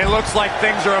 guys. And it looks like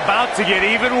things are about to get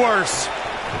even worse.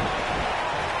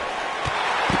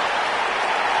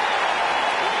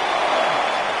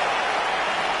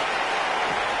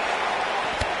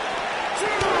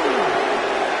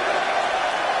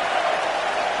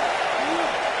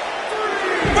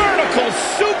 Vertical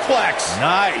suplex.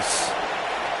 Nice.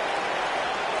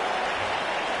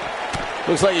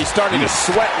 Looks like he's starting to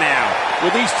sweat now.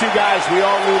 With these two guys, we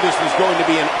all knew this was going to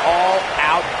be an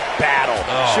all-out battle.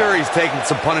 Sure, he's taking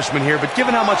some punishment here, but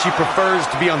given how much he prefers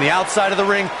to be on the outside of the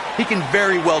ring, he can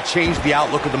very well change the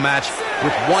outlook of the match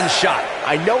with one shot.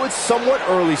 I know it's somewhat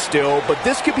early still, but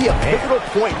this could be a pivotal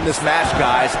point in this match,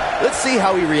 guys. Let's see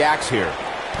how he reacts here.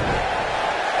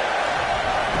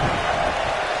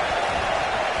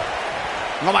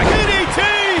 Oh my God. DDT!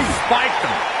 Spiked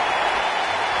him.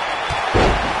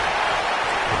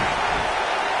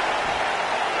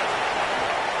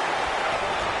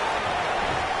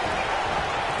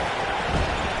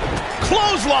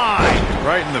 Clothesline!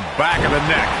 Right in the back of the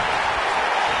neck.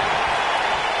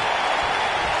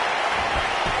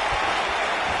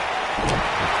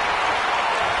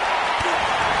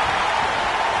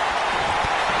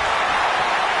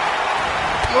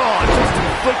 Oh, just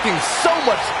inflicting so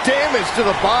much damage to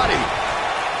the body.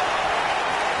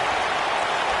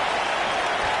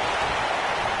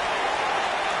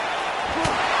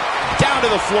 Down to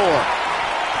the floor.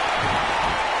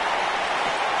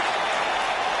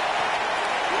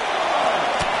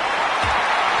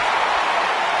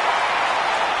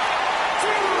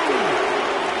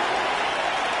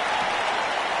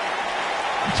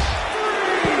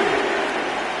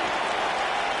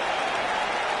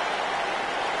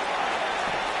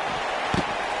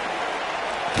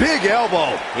 Big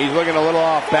elbow. He's looking a little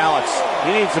off balance.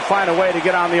 He needs to find a way to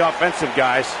get on the offensive,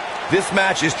 guys. This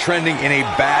match is trending in a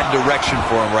bad direction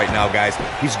for him right now, guys.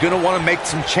 He's going to want to make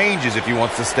some changes if he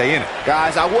wants to stay in it.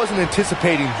 Guys, I wasn't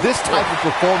anticipating this type of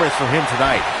performance from him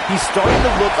tonight. He's starting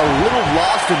to look a little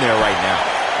lost in there right now.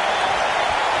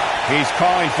 He's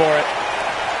calling for it.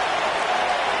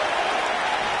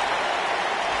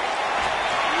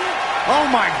 Oh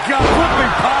my God,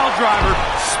 flipping pile driver,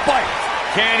 spiked.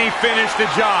 Can he finish the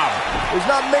job? There's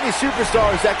not many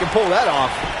superstars that can pull that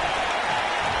off.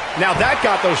 Now that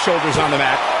got those shoulders on the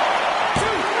mat.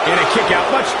 And a kick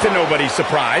out, much to nobody's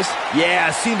surprise.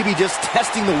 Yeah, seemed to be just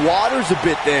testing the waters a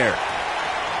bit there.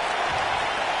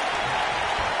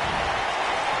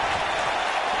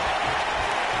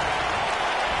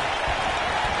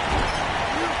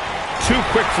 Too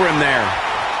quick for him there.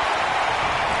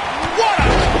 What a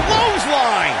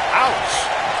clothesline! Ouch!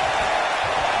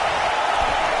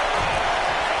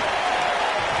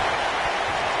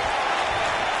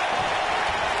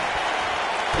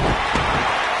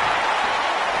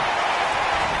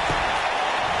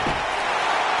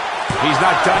 He's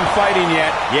not done fighting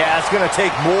yet. Yeah, it's going to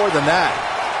take more than that.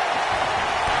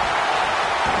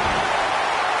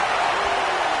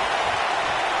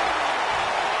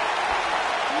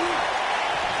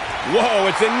 Whoa,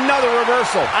 it's another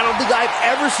reversal. I don't think I've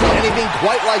ever seen anything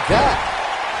quite like that.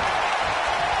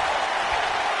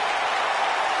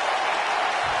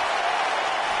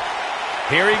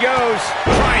 Here he goes,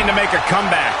 trying to make a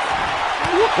comeback.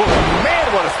 Whoa, man,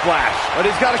 what a splash. But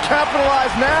he's got to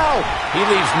capitalize now. He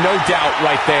leaves no doubt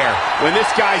right there. When this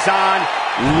guy's on,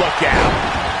 look out.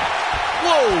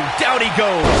 Whoa, down he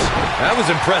goes. That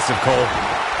was impressive, Cole.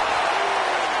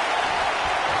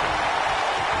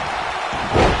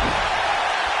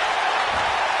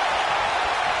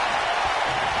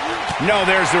 No,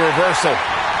 there's the reversal.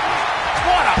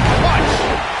 What a punch!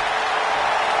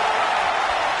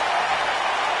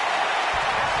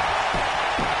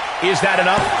 Is that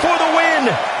enough for the win?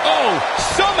 Oh,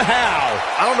 somehow!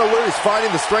 I don't know where he's finding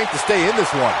the strength to stay in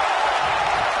this one.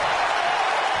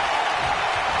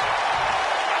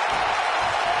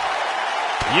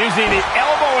 Using the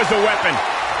elbow as a weapon.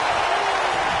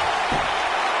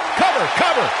 Cover,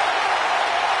 cover!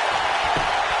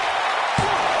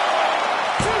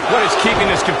 What is keeping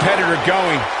this competitor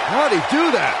going? How'd he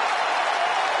do that?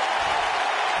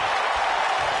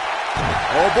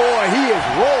 Oh boy, he is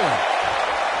rolling.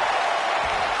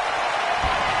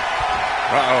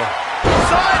 Uh-oh.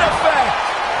 Side effect!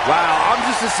 Wow, I'm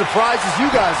just as surprised as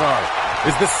you guys are.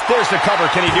 There's the cover.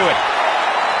 Can he do it?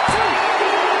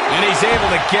 And he's able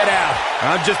to get out.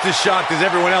 I'm just as shocked as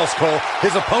everyone else, Cole,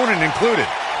 his opponent included.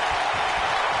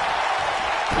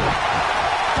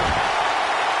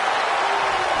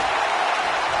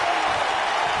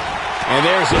 And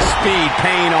there's his speed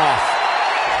paying off.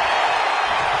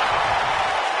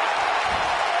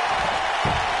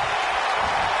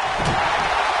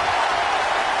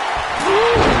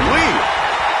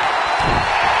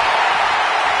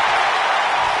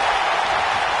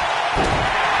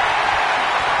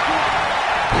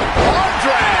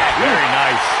 Very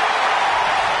nice.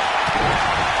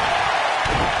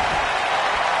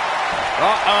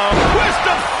 Uh-oh. Twist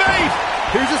of fate!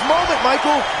 Here's his moment,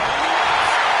 Michael.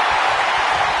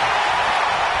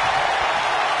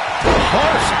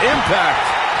 Harsh impact.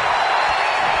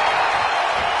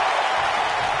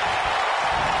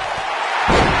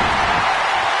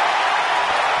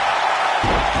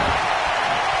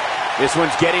 This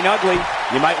one's getting ugly.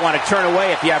 You might want to turn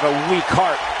away if you have a weak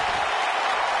heart.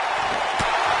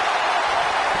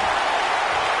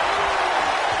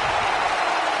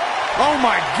 Oh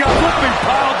my God, flipping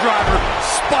pile driver,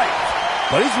 spiked.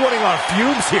 But he's running on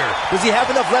fumes here. Does he have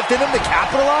enough left in him to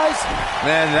capitalize?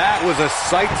 Man, that was a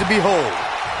sight to behold.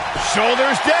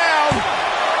 Shoulders down.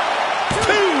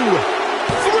 2,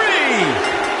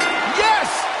 3. Yes!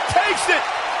 Takes it!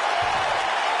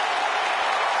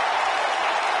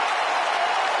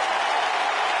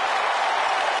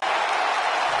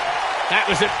 That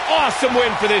was an awesome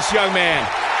win for this young man.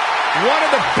 One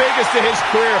of the biggest of his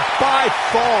career by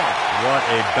far. What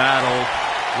a battle.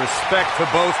 Respect to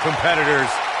both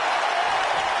competitors.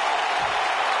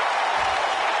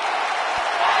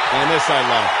 And this I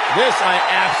love. This I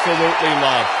absolutely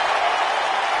love.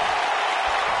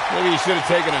 Maybe you should have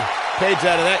taken a page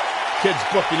out of that kid's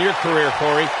book in your career,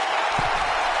 Corey.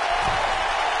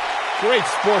 Great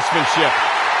sportsmanship.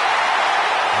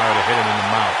 I would have hit him in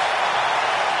the mouth.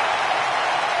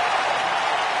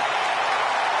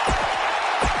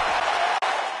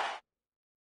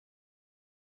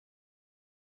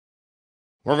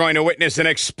 We're going to witness an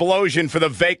explosion for the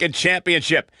vacant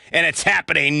championship, and it's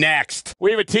happening next. We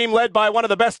have a team led by one of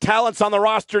the best talents on the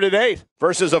roster to date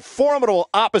versus a formidable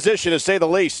opposition, to say the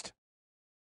least.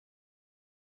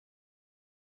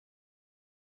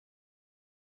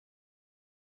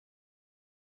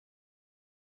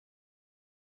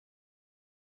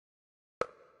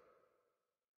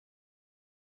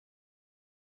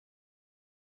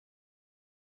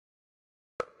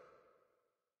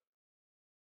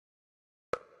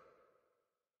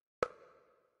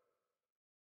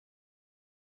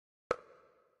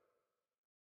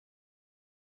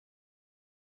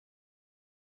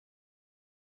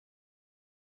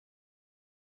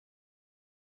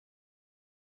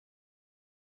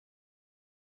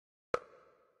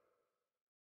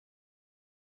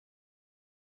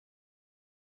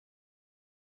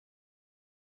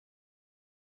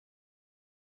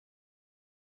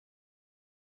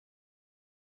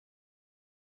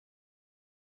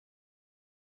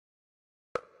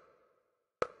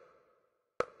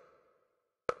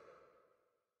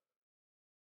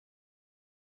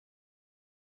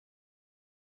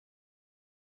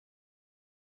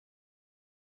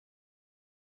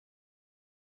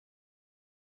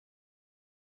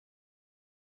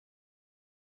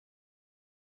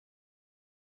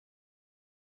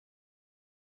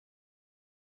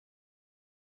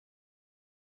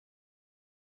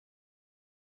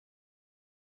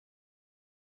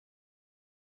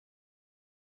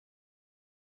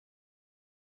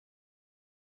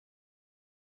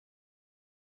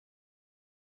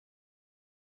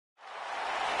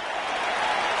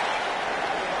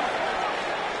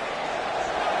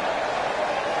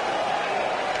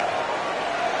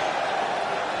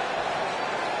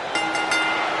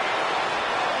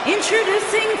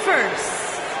 Introducing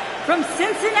first, from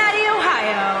Cincinnati,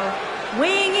 Ohio,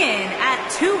 weighing in at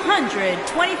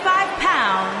 225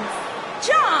 pounds,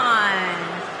 John.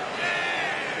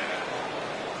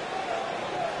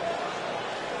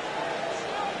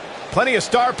 Plenty of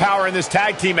star power in this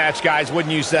tag team match, guys,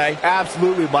 wouldn't you say?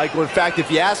 Absolutely, Michael. In fact,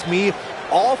 if you ask me,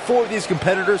 all four of these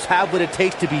competitors have what it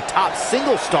takes to be top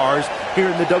single stars here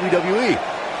in the WWE.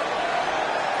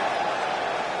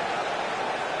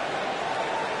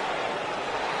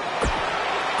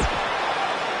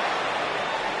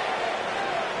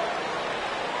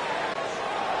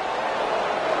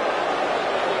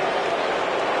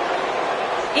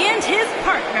 And his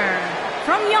partner,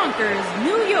 from Yonkers,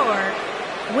 New York,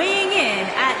 weighing in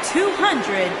at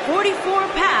 244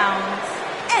 pounds,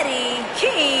 Eddie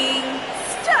King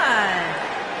Stud.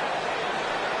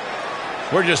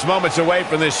 We're just moments away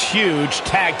from this huge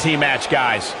tag team match,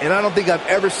 guys. And I don't think I've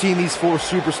ever seen these four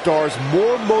superstars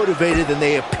more motivated than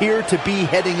they appear to be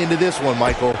heading into this one,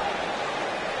 Michael.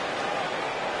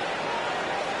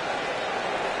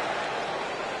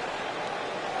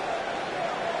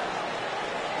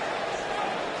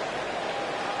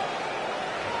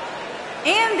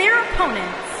 And their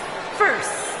opponents, first,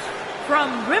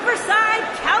 from Riverside,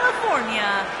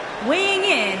 California, weighing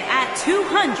in at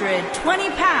 220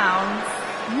 pounds,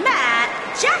 Matt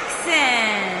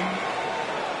Jackson.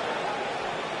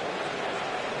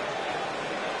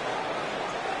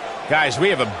 Guys, we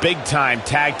have a big-time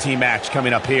tag team match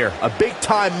coming up here. A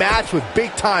big-time match with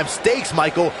big-time stakes,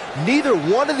 Michael. Neither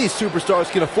one of these superstars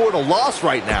can afford a loss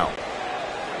right now.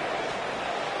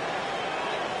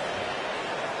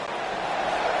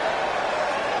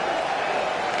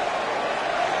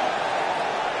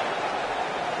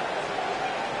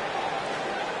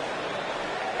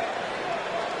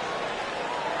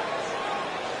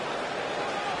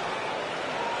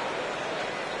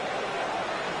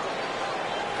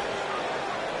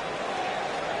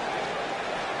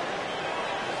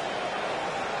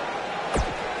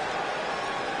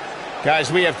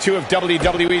 Guys, we have two of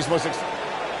WWE's most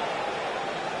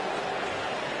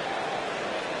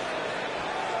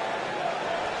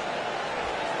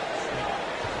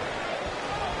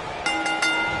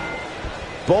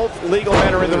both legal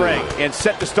men are in the ring and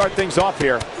set to start things off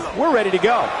here. We're ready to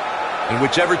go. And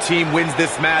whichever team wins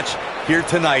this match here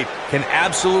tonight can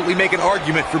absolutely make an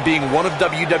argument for being one of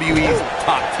WWE's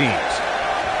top teams.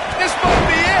 This might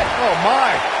be it. Oh,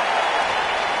 my.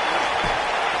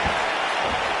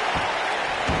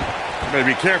 Better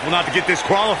be careful not to get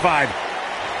disqualified.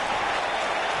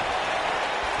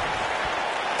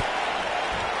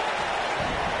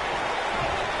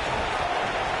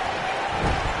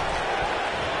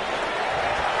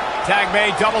 Tag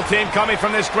made double team coming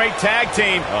from this great tag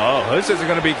team. Oh, this isn't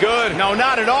going to be good. No,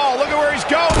 not at all. Look at where he's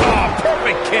going. Oh,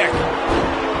 perfect kick.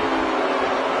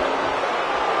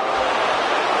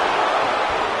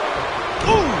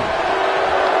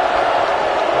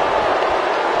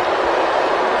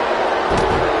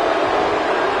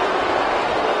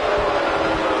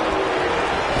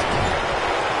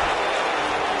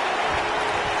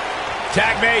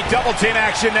 Tag made double team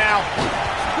action now.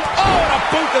 Oh, and a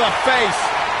boot to the face.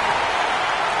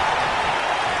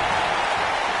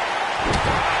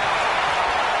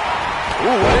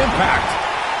 Ooh, what impact.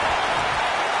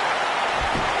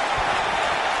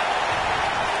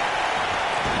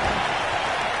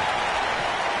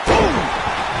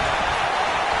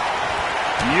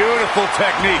 Beautiful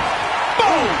technique.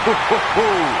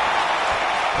 Boom!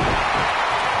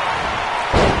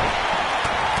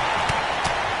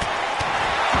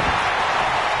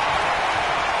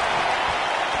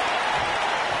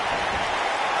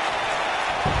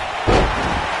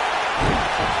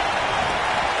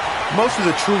 Most of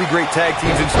the truly great tag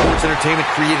teams in sports entertainment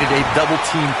created a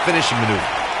double-team finishing maneuver.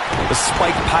 The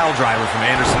spike pile driver from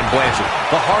Anderson and Blanchard,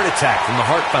 the heart attack from the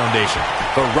Hart Foundation,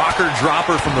 the rocker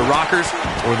dropper from the Rockers,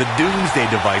 or the Doomsday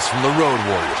device from the Road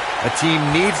Warriors. A team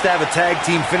needs to have a tag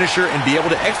team finisher and be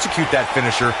able to execute that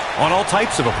finisher on all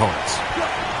types of opponents.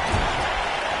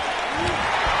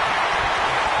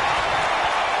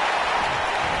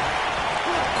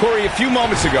 Corey, a few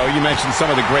moments ago, you mentioned some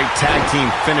of the great tag team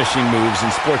finishing moves in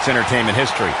sports entertainment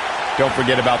history. Don't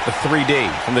forget about the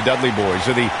 3D from the Dudley Boys,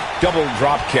 or the double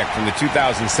drop kick from the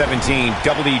 2017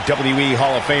 WWE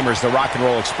Hall of Famers, the Rock and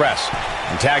Roll Express.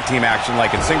 In tag team action,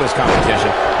 like in singles competition,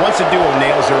 once a duo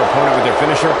nails their opponent with their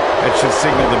finisher, that should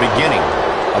signal the beginning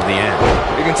of the end.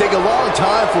 It can take a long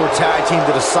time for a tag team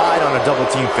to decide on a double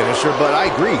team finisher, but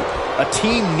I agree. A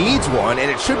team needs one,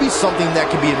 and it should be something that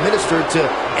can be administered to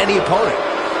any opponent.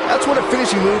 That's when a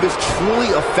finishing move is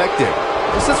truly effective.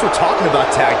 And since we're talking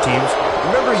about tag teams,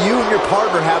 Remember, you and your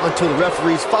partner have until the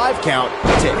referee's 5 count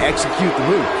to execute the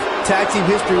move. Tag team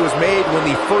history was made when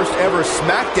the first ever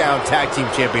SmackDown Tag Team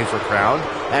Champions were crowned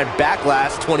at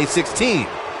Backlash 2016.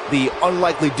 The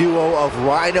unlikely duo of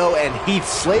Rhino and Heath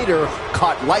Slater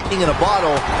caught lightning in a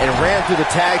bottle and ran through the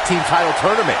tag team title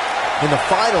tournament. In the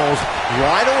finals,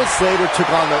 Rhino and Slater took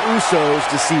on the Usos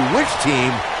to see which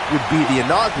team would be the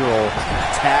inaugural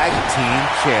Tag Team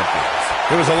Champions.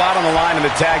 There was a lot on the line in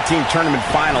the Tag Team Tournament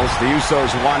Finals. The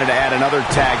Usos wanted to add another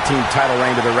Tag Team title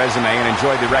reign to their resume and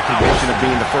enjoyed the recognition of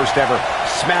being the first ever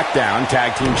SmackDown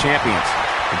Tag Team Champions.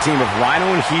 The team of Rhino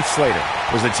and Heath Slater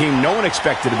was the team no one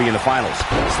expected to be in the finals.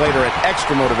 Slater had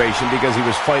extra motivation because he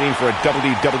was fighting for a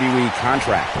WWE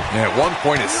contract. And at one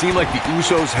point, it seemed like the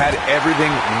Usos had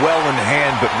everything well in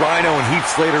hand, but Rhino and Heath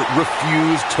Slater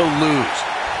refused to lose.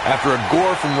 After a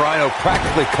gore from Rhino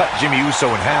practically cut Jimmy Uso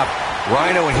in half,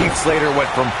 Rhino and Heath Slater went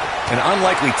from an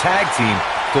unlikely tag team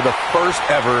to the first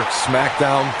ever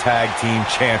SmackDown Tag Team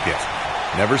Champions.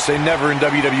 Never say never in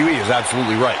WWE is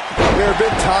absolutely right. There have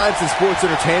been times in sports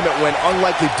entertainment when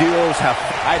unlikely duos have...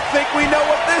 I think we know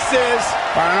what this is.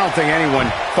 I don't think anyone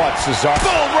thought Cesaro...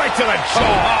 Boom, right to the jaw.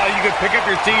 Oh, you can pick up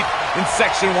your teeth in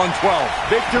Section 112.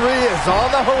 Victory is on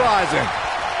the horizon.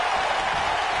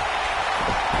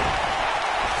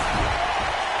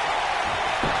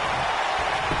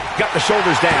 Got the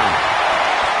shoulders down.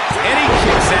 And he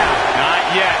kicks out. Not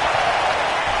yet.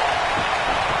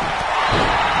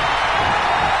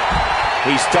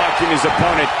 He's stalking his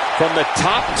opponent from the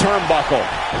top turnbuckle.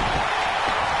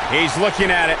 He's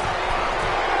looking at it.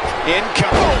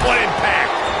 Oh, what impact.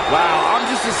 Wow, I'm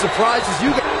just as surprised as you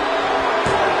guys.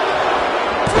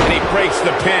 And he breaks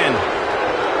the pin.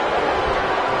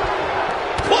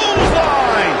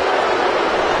 Clothesline.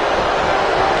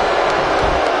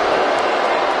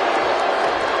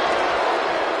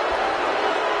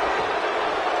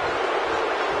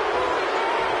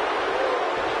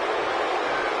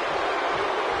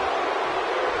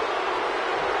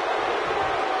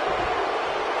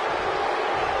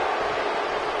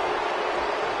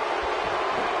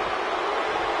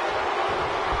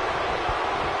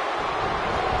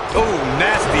 Oh,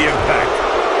 nasty impact.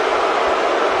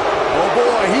 Oh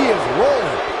boy, he is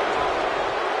rolling.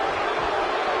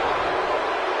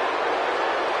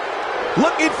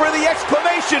 Looking for the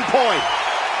exclamation point.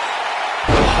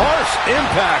 Harsh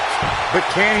impact. But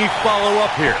can he follow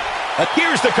up here?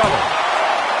 Here's the cover.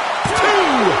 2.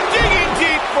 Digging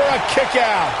deep for a kick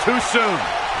out. Too soon.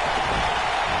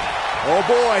 Oh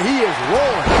boy, he is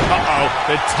rolling. Uh-oh.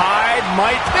 The tide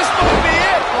might... This might be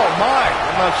it. Oh my,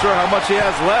 I'm not sure how much he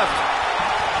has left.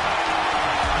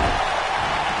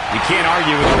 You can't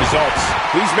argue with the results.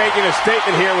 He's making a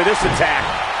statement here with this attack.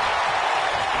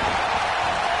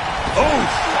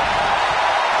 Oh!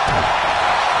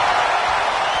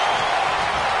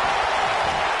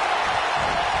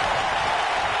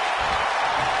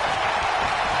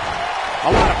 A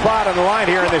lot of pride on the line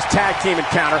here in this tag team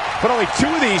encounter, but only 2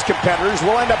 of these competitors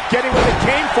will end up getting what they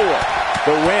came for,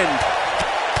 the win.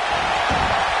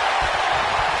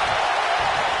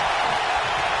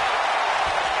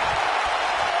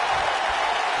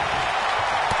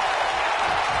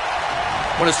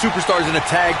 When a superstar is in a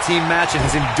tag team match and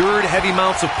has endured heavy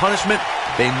amounts of punishment,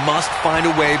 they must find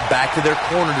a way back to their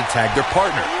corner to tag their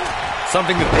partner.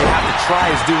 Something that they have to try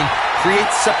is doing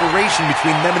creates separation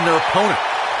between them and their opponent.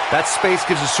 That space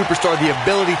gives a superstar the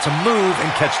ability to move and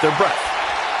catch their breath.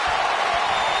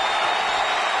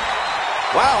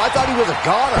 Wow, I thought he was a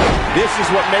goner. This is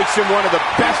what makes him one of the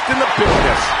best in the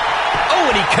business. Oh,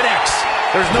 and he connects.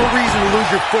 There's no reason to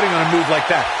lose your footing on a move like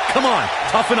that. Come on,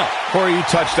 toughen up. Corey, you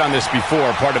touched on this before.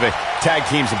 Part of a tag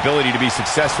team's ability to be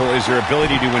successful is their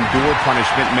ability to endure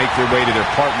punishment and make their way to their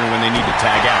partner when they need to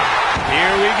tag out.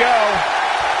 Here we go.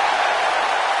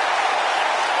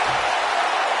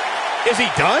 Is he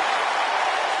done?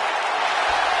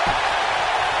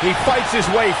 He fights his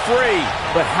way free.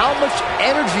 But how much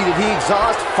energy did he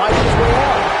exhaust fighting his way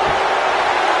out?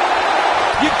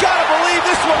 You gotta believe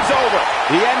this one's over.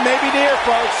 The end may be near,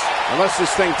 folks. Unless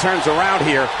this thing turns around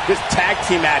here, this tag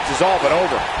team match is all but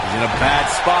over. He's in a bad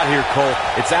spot here, Cole.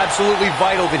 It's absolutely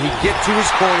vital that he get to his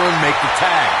corner and make the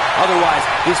tag. Otherwise,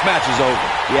 this match is over.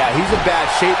 Yeah, he's in bad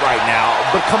shape right now.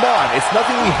 But come on, it's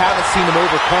nothing we haven't seen him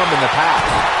overcome in the past.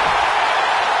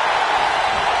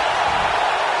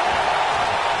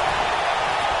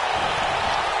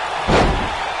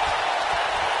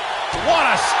 What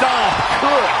a stomp.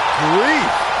 Good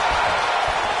grief.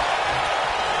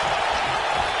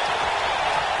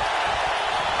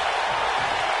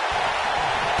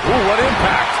 Ooh, what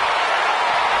impact.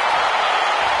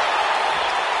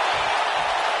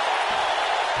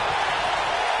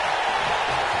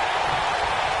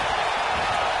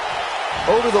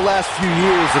 over the last few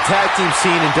years, the tag team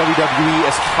scene in WWE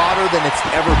is hotter than it's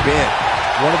ever been.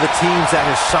 One of the teams that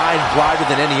has shined brighter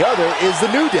than any other is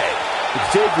the New Day.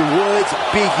 Xavier Woods,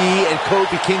 Big E, and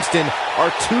Kofi Kingston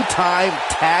are two-time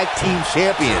tag team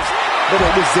champions. But it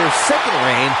was their second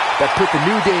reign that put the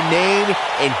New Day name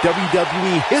in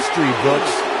WWE history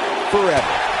books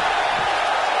forever.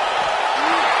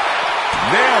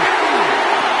 Nailed it.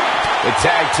 The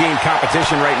tag team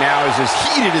competition right now is as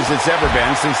heated as it's ever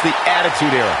been since the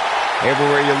Attitude Era.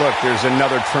 Everywhere you look, there's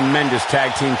another tremendous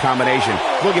tag team combination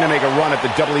looking to make a run at the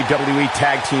WWE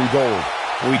Tag Team Gold.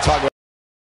 When we talk about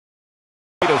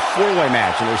a four-way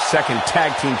match in their second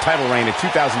tag team title reign in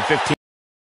 2015.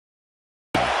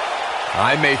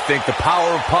 I may think the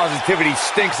power of positivity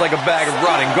stinks like a bag of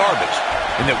rotting garbage,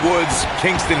 and that Woods,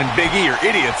 Kingston, and Big E are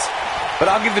idiots, but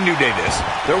I'll give the New Day this.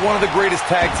 They're one of the greatest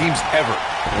tag teams ever,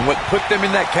 and what put them in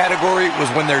that category was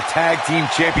when their tag team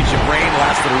championship reign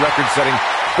lasted a record-setting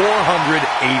 483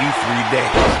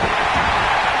 days.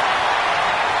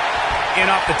 In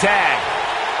off the tag.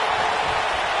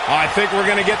 I think we're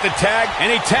going to get the tag,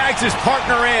 and he tags his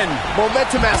partner in.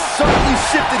 Momentum has certainly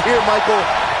shifted here, Michael.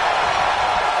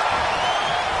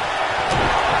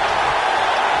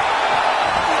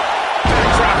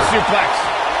 Drop suplex.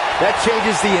 That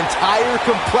changes the entire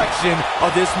complexion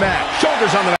of this match.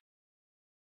 Shoulders on the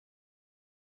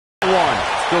one.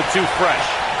 Still too fresh.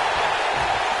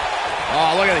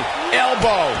 Oh, look at the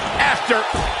elbow after.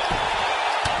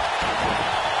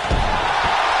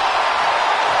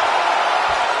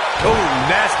 Oh,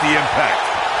 nasty impact.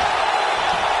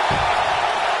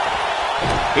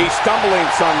 He's stumbling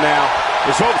some now.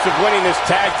 His hopes of winning this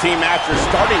tag team match are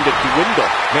starting to dwindle.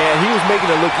 Man, he was making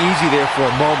it look easy there for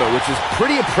a moment, which is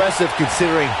pretty impressive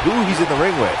considering who he's in the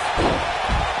ring with.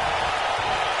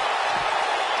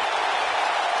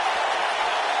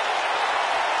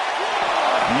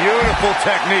 Beautiful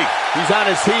technique. He's on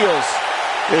his heels.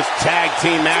 This tag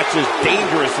team match is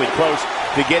dangerously close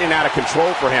to getting out of control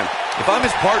for him. If I'm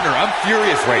his partner, I'm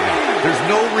furious right now. There's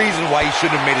no reason why he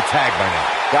shouldn't have made a tag by now.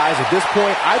 Guys, at this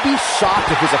point, I'd be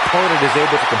shocked if his opponent is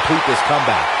able to complete this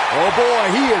comeback. Oh boy,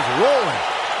 he is rolling.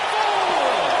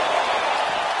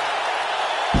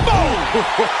 Boom!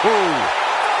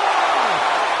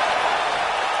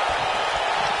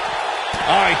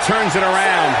 Oh, he turns it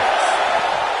around.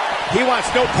 He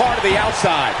wants no part of the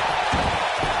outside.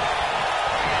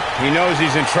 He knows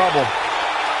he's in trouble.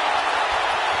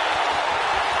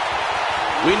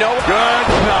 We know. Good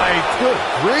night. Good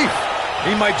grief.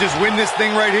 He might just win this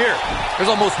thing right here. There's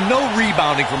almost no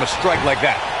rebounding from a strike like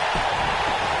that.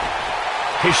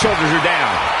 His shoulders are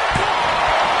down.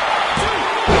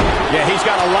 Yeah, he's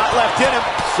got a lot left in him.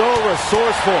 So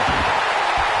resourceful.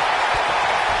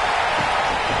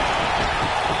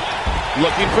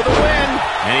 Looking for the win.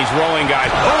 And he's rolling,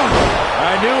 guys. Oh,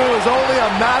 I knew it was only a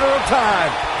matter of time.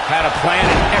 Had a plan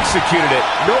and executed it.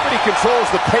 Nobody controls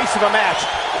the pace of a match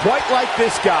quite like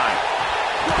this guy.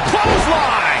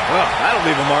 Clothesline! Oh, that'll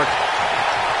leave a mark.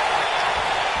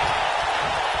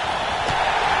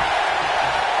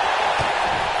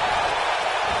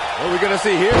 What are we going to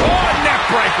see here? Oh, neck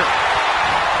breaker.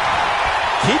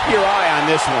 Keep your eye on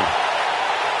this one.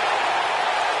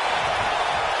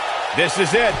 This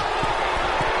is it.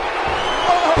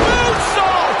 Oh,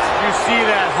 moonsault! You see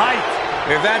that height?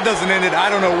 If that doesn't end it, I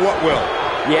don't know what will.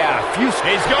 Yeah, He's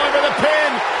going for the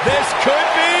pin. This could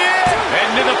be it.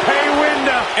 Into the pay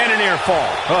window. And an ear fall.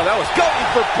 Oh, that was going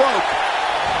for broke.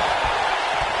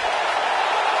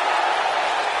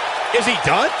 Is he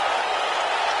done?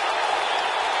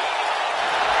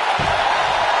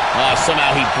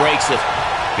 Somehow he breaks it.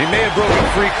 He may have broken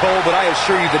free, Cole, but I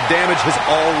assure you the damage has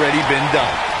already been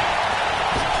done.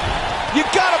 You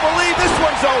gotta believe this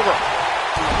one's over.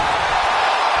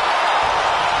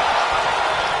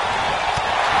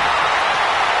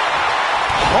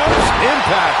 Harsh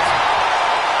impact.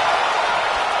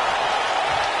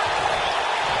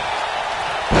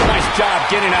 Nice job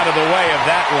getting out of the way of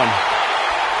that one.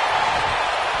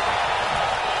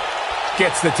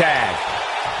 Gets the tag.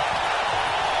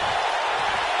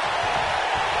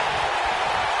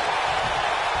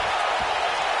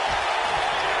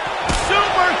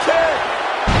 Super kick.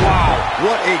 Wow,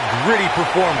 what a gritty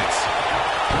performance.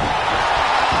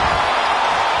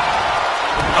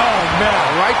 Oh, man,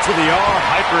 right to the arm.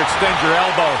 Hyperextend your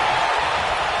elbow.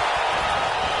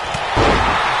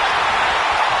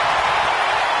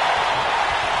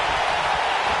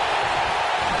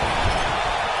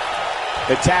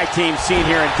 The tag team scene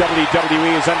here in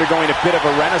WWE is undergoing a bit of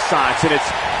a renaissance, and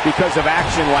it's because of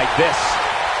action like this.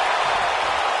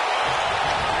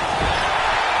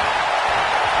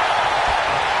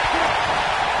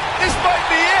 This might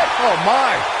be it. Oh,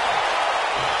 my.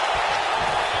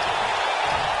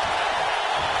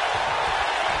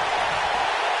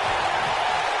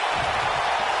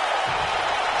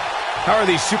 How are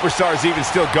these superstars even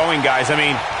still going, guys? I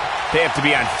mean, they have to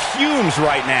be on fumes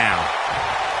right now.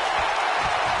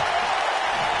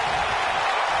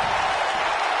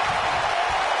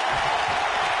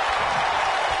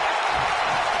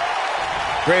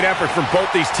 Great effort from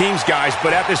both these teams, guys,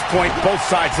 but at this point, both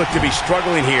sides look to be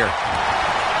struggling here.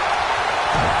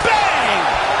 Bang!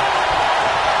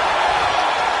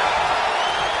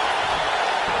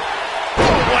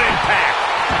 Oh, what impact!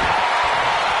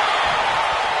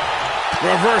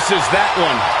 Reverses that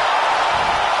one.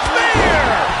 Spear!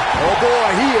 Oh, boy,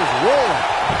 he is rolling.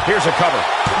 Here's a cover.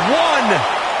 1,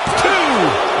 2.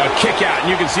 A kick out, and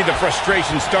you can see the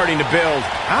frustration starting to build.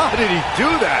 How did he do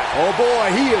that? Oh,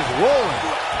 boy, he is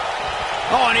rolling.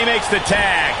 Oh, and he makes the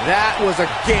tag. That was a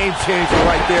game changer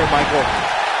right there, Michael.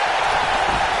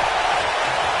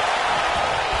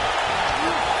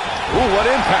 Ooh, what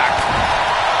impact.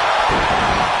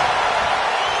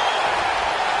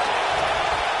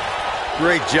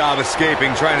 Great job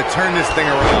escaping, trying to turn this thing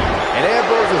around. And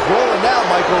Ambrose is rolling now,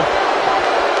 Michael.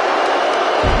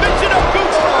 Mixing up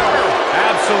Goose Driver.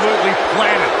 Absolutely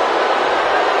planted.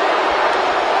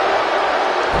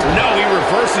 No, he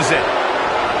reverses it.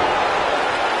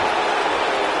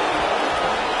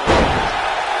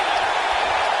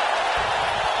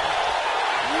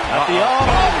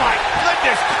 Oh, my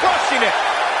goodness, crushing it.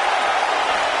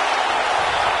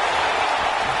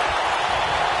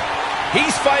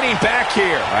 He's fighting back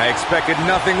here. I expected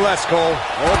nothing less, Cole.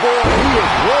 Oh, boy, he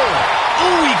is rolling.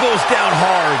 Ooh, he goes down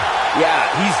hard. Yeah,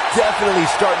 he's definitely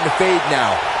starting to fade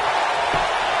now.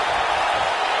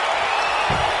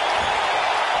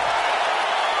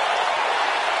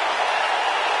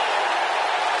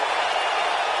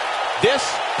 This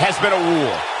has been a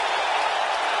war.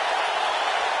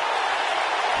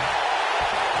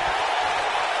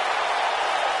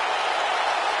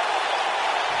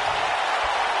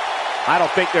 I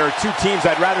don't think there are two teams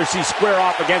I'd rather see square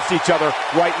off against each other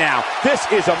right now. This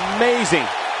is amazing.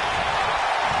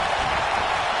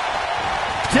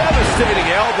 Devastating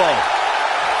elbow.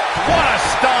 What a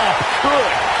stomp.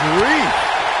 Good grief.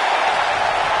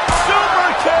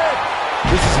 Super kick.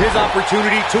 This is his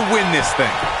opportunity to win this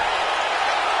thing.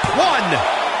 1,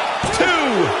 2.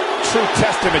 True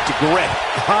testament to grit.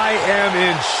 I am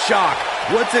in shock.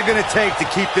 What's it going to take to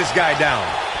keep this guy down?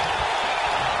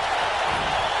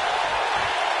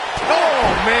 Oh,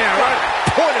 man, right at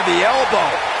the point of the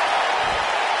elbow.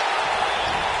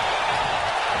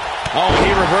 Oh,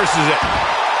 he reverses it.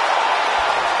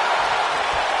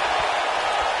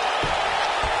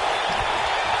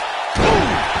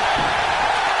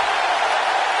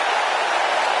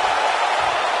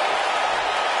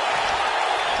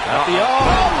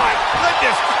 Oh, my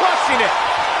goodness, crushing it.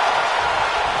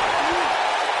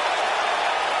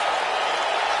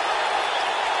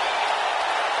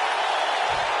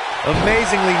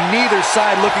 Amazingly, neither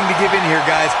side looking to give in here,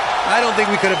 guys. I don't think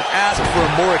we could have asked for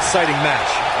a more exciting match.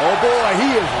 Oh, boy,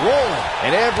 he is rolling.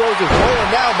 And Ambrose is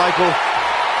rolling now, Michael.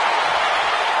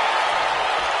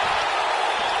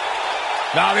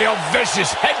 Now the old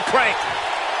vicious head crank.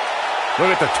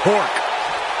 Look at the torque.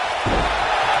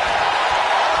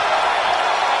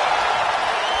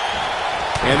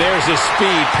 And there's his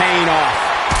speed paying off.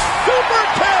 Super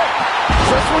kick!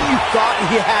 Just when you thought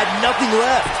he had nothing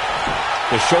left.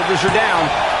 The shoulders are down.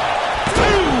 2.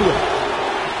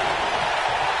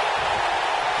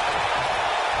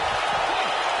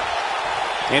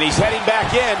 And he's heading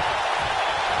back in.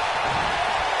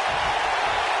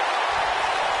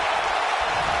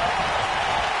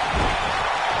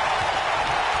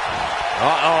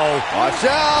 Uh-oh. Watch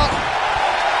out.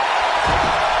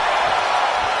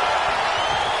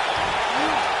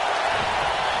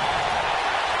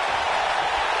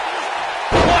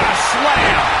 What a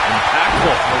slam.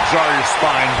 Impactful. Will jar your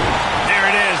spine. There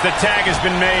it is. The tag has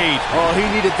been made. Oh, he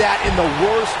needed that in the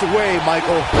worst way,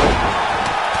 Michael.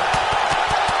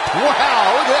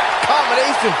 Wow, look at that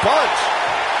combination punch.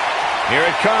 Here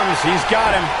it comes. He's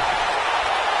got him.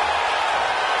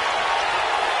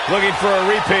 Looking for a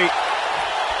repeat.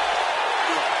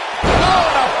 Oh,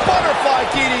 and a butterfly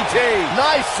DDT.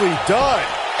 Nicely done.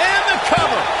 And the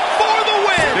cover for the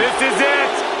win. This is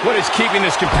it. What is keeping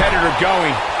this competitor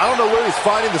going? I don't know where he's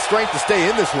finding the strength to stay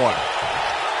in this one.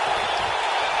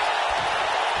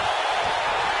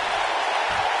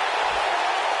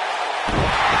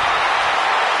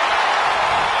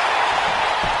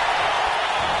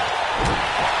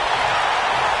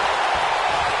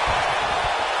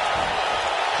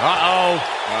 Uh-oh.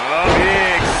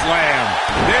 Big slam.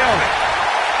 Nailed it.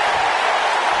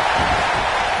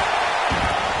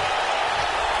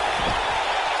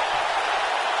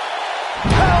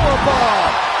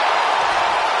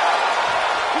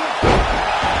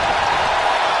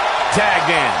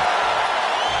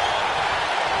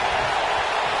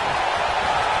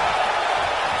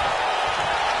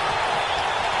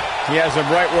 He has him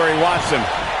right where he wants him.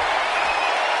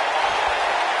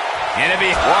 And if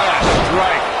he... What a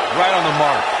strike. Right on the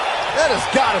mark. That has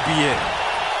got to be it.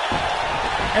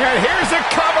 And here's a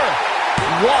cover.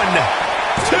 1,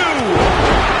 2.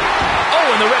 Oh,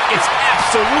 and the ref gets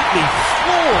absolutely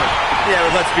floored. Yeah,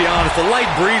 but let's be honest, a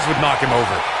light breeze would knock him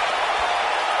over.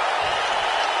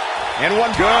 And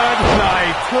one good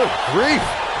night. Good grief.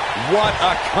 What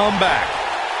a comeback.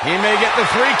 He may get the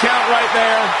 3 count right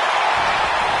there.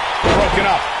 Broken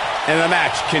up, and the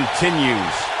match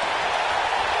continues.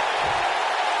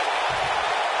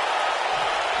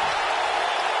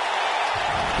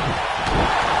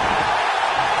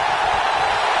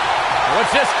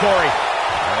 What's this, Corey?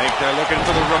 I think they're looking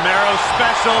for the Romero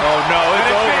special. Oh, no, it's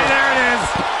over. There it is.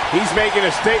 He's making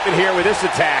a statement here with this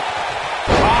attack.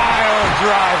 Pile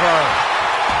driver.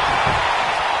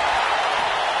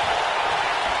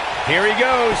 Here he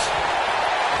goes.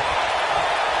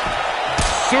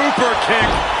 Super kick.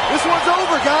 This one's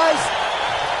over, guys.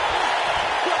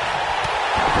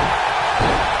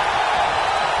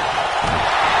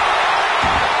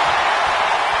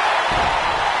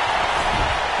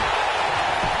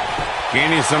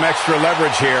 Gaining some extra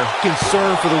leverage here.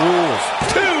 Concern for the rules.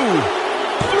 2,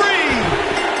 3.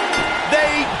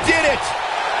 They did it.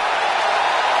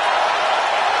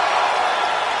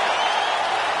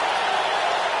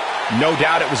 No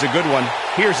doubt it was a good one.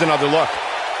 Here's another look.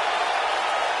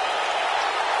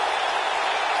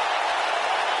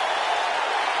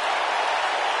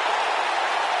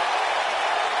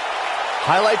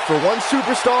 Highlight for one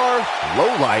superstar, low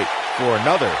light for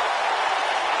another.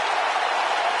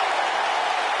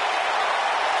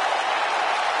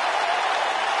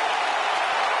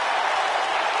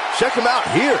 Check him out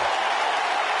here.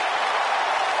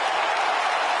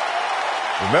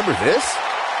 Remember this?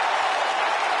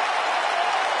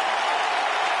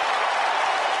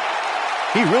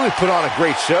 He really put on a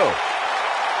great show.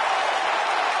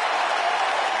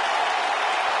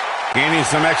 Gaining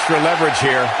some extra leverage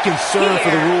here. Concern for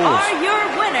the Here rules. are your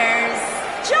winners,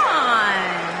 John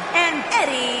and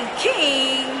Eddie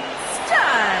Kingston.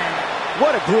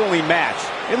 What a grueling match.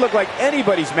 It looked like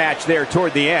anybody's match there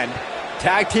toward the end.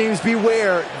 Tag teams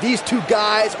beware. These two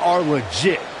guys are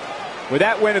legit. With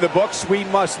that win in the books, we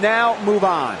must now move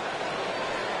on.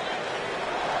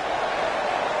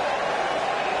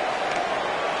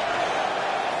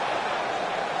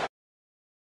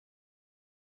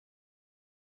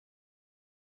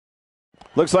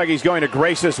 Looks like he's going to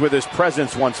grace us with his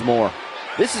presence once more.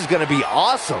 This is going to be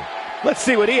awesome. Let's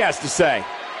see what he has to say.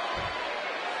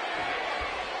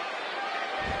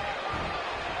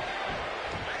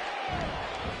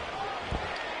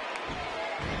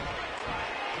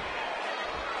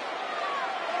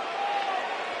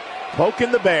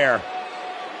 Poking the bear.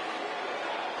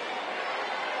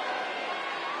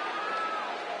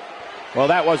 Well,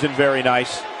 that wasn't very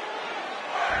nice.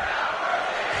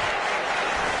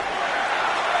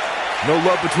 No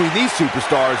love between these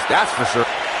superstars, that's for sure.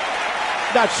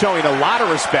 Not showing a lot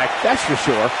of respect, that's for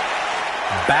sure.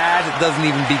 Bad doesn't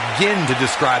even begin to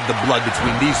describe the blood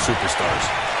between these superstars.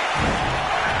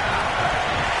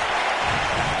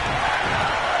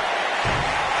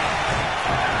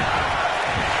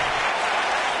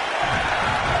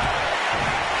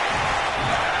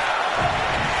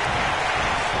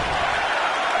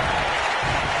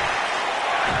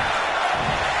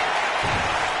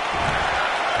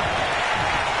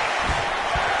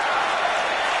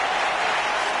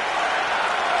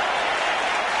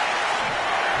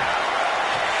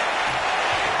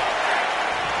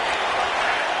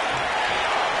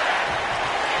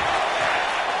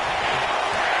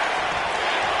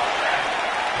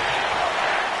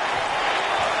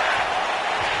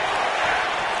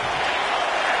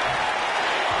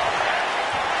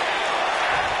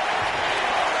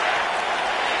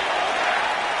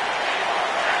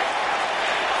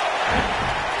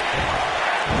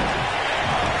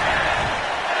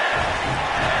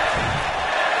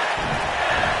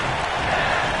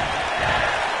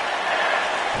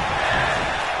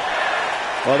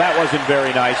 Well, that wasn't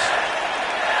very nice.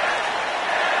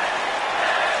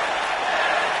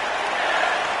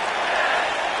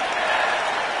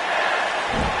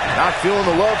 Not feeling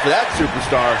the love for that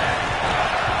superstar.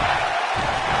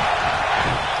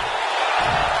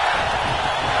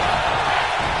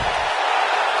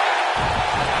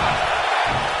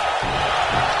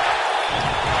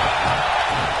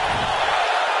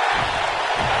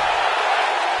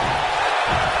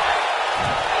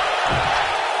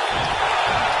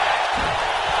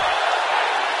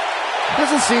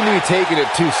 Doesn't seem to be taking it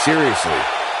too seriously.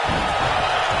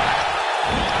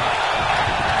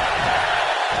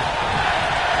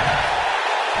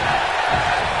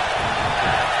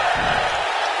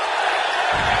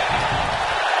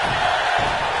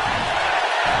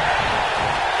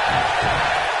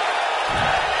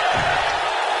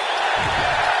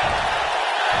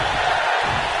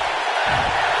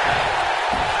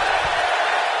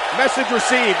 Message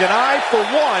received, and I, for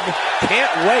one,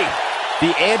 can't wait.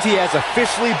 The ante has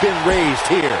officially been raised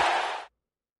here.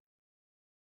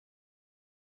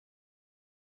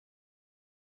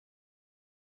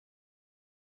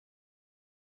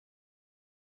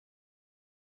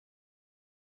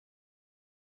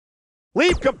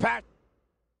 Leave compassion.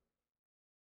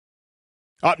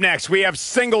 Up next, we have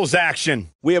singles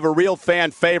action. We have a real fan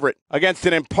favorite against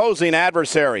an imposing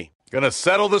adversary. Gonna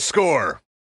settle the score.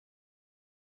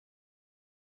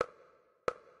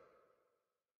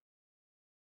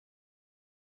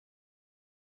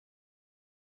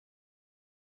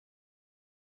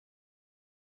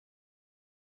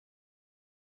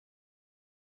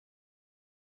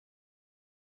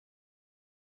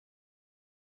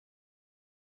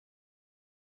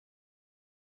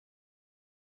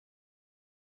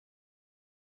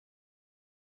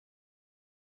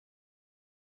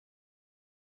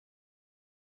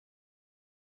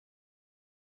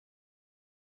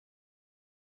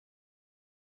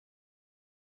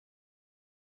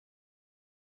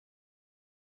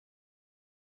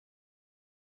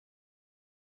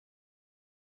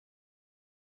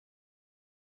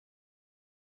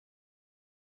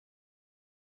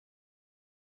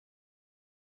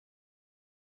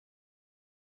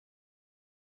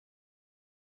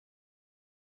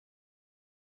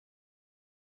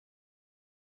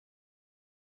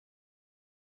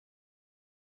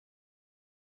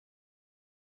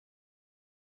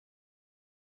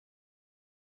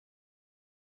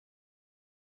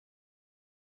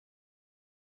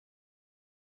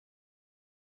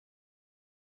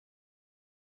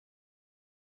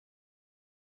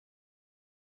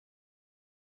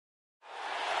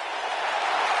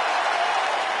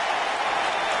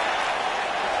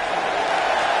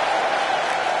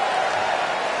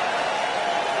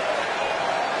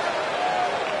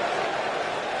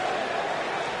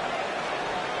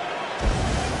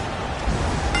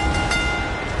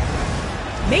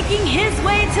 Making his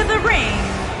way to the ring,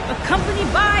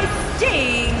 accompanied by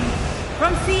Sting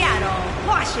from Seattle,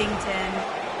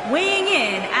 Washington, weighing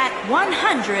in at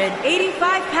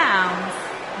 185 pounds,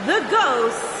 the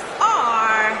Ghost,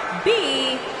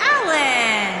 R.B.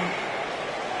 Allen.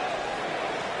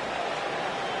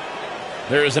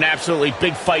 There is an absolutely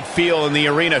big fight feel in the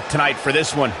arena tonight for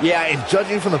this one. Yeah, and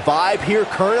judging from the vibe here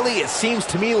currently, it seems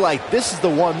to me like this is the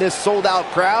one this sold-out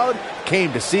crowd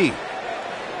came to see.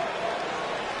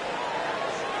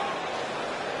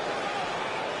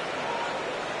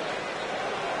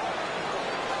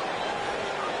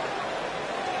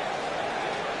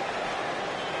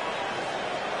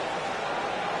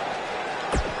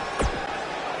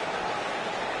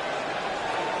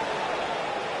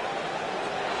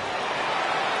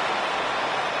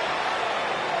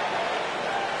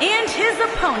 And his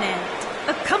opponent,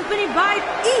 accompanied by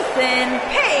Ethan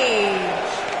Page.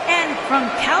 And from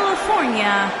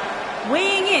California,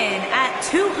 weighing in at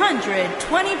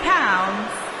 220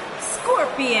 pounds,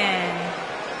 Scorpion.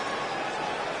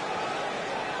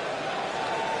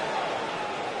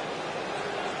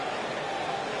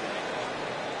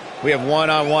 We have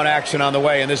one-on-one action on the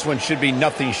way, and this one should be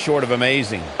nothing short of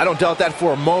amazing. I don't doubt that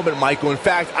for a moment, Michael. In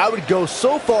fact, I would go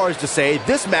so far as to say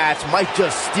this match might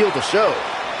just steal the show.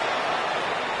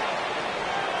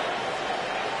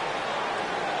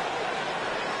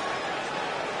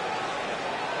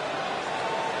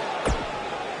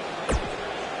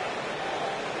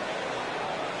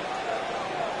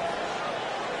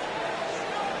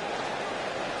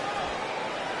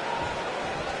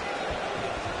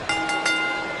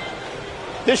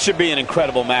 This should be an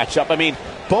incredible matchup. I mean,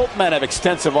 both men have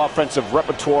extensive offensive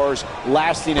repertoires,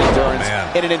 lasting endurance,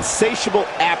 and an insatiable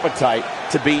appetite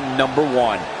to be number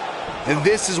one. And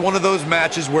this is one of those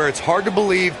matches where it's hard to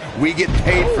believe we get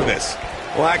paid for this.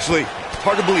 Well, actually, it's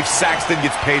hard to believe Saxton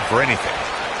gets paid for anything.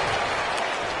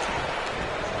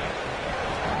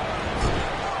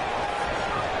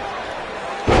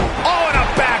 Oh, and a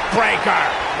backbreaker!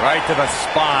 Right to the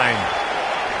spine.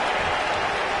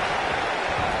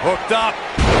 Hooked up.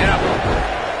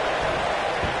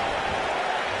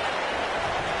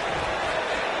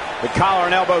 The collar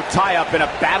and elbow tie-up in a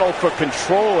battle for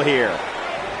control here.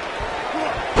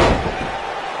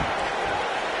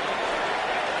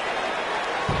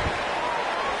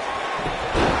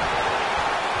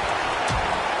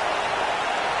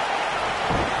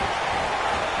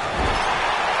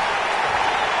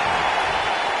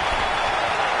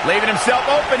 Leaving himself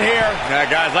open here. Yeah,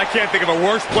 guys, I can't think of a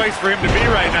worse place for him to be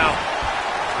right now.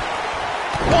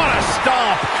 What a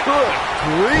stomp. Good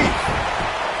grief.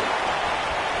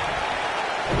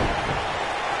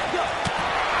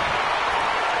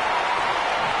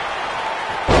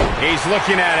 He's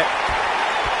looking at it.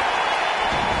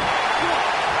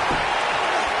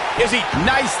 Is he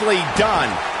nicely done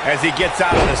as he gets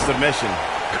out of the submission?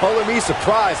 Color me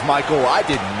surprised, Michael. I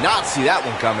did not see that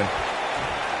one coming.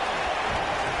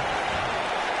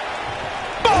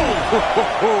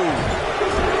 Boom!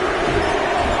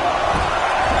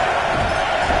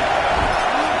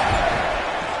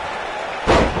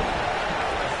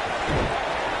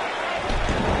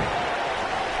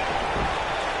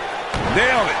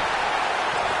 Nailed it.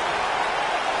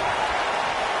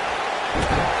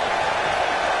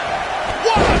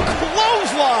 What a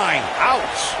clothesline!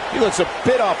 Ouch! He looks a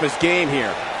bit off his game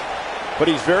here. But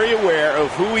he's very aware of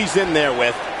who he's in there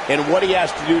with and what he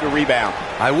has to do to rebound.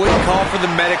 I wouldn't call for the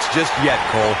medics just yet,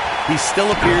 Cole. He still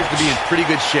appears to be in pretty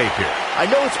good shape here. I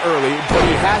know it's early, but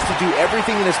he has to do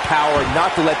everything in his power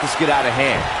not to let this get out of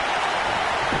hand.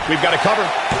 We've got a cover.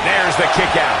 There's the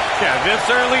kick out. Yeah, this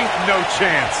early, no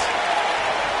chance.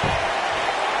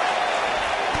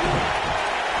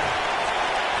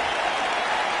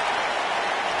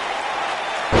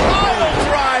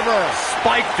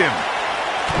 Spiked him.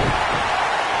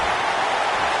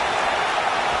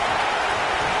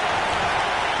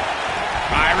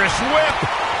 Irish whip.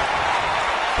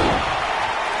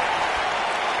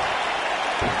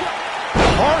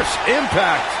 Harsh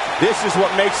impact. This is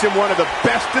what makes him one of the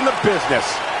best in the business.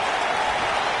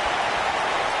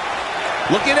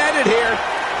 Looking at it here.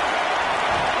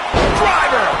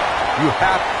 Driver. You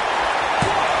have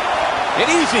An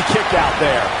easy kick out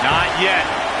there. Not yet.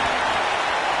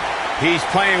 He's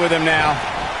playing with him now.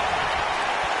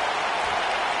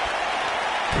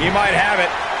 He might have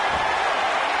it.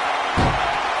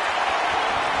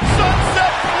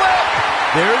 Sunset flip.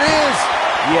 There it is.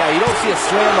 Yeah, you don't see a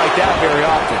slam like that very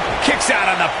often. Kicks out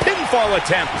on the pinfall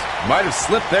attempt. Might have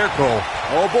slipped there, Cole.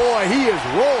 Oh boy, he is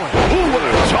rolling. Ooh, what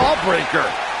a jawbreaker.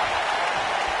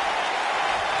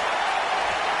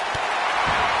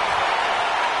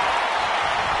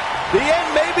 The end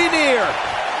may be near.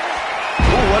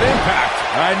 Ooh, what impact.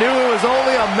 I knew it was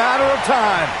only a matter of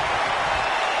time.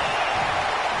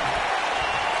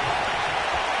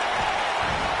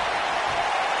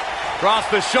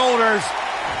 Cross the shoulders.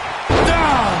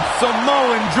 Down,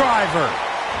 Samoan driver.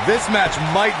 This match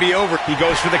might be over. He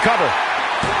goes for the cover.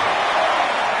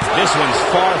 This one's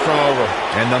far from over.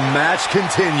 And the match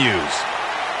continues.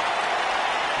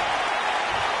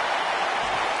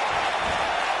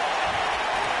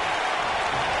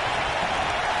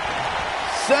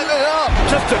 Set it up.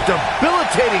 Just a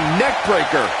debilitating neck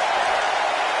breaker.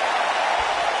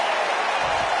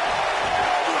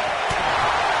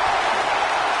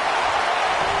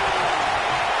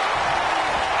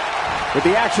 If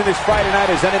the action this Friday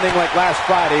night is anything like last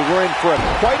Friday, we're in for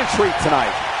quite a treat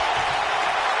tonight.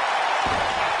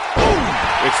 Boom!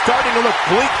 It's starting to look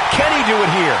bleak. Can he do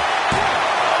it here?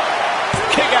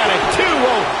 Kick out at 2.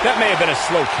 Oh, that may have been a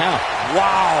slow count.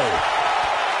 Wow.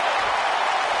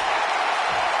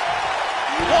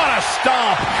 What a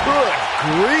stomp. Good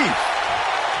grief.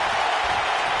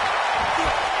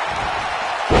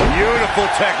 Beautiful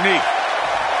technique.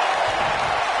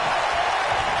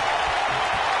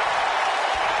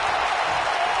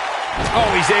 Oh,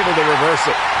 he's able to reverse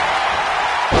it.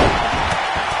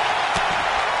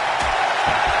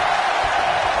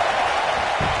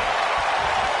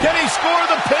 Can he score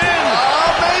the pin?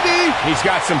 Oh, maybe. He's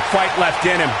got some fight left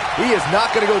in him. He is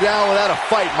not going to go down without a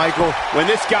fight, Michael. When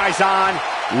this guy's on,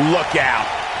 look out.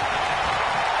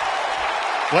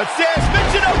 What's this?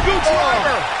 Michinoku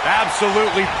driver.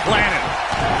 Absolutely planted.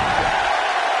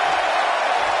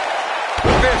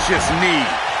 Vicious knee.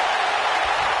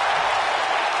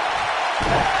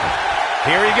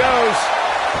 Here he goes.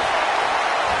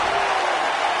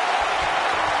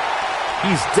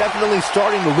 He's definitely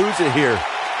starting to lose it here.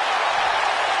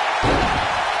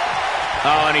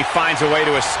 Oh, and he finds a way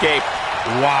to escape.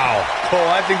 Wow.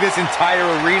 Cole, I think this entire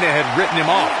arena had written him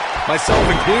off, myself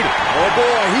included. Oh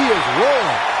boy, he is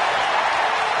rolling.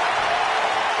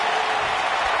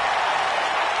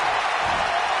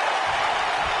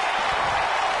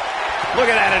 Look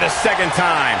at that a second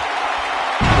time.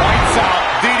 Lights out.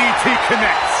 DDT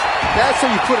connects. That's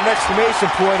how you put an exclamation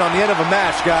point on the end of a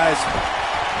match, guys.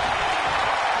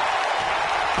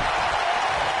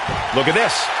 Look at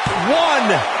this. 1,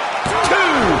 2,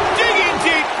 digging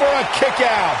deep for a kick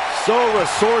out. So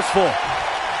resourceful.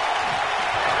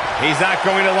 He's not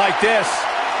going to like this.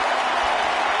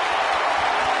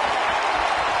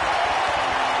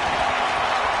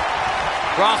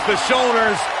 Cross the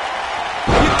shoulders.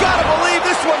 You gotta believe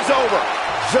this one's over.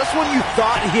 Just when you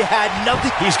thought he had nothing.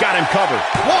 He's got him covered.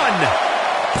 1,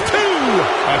 2.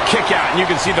 A kick out, and you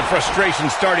can see the frustration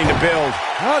starting to build.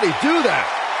 How'd he do that?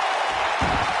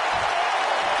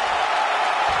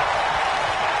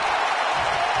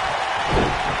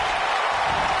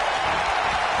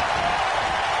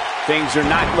 Things are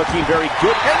not looking very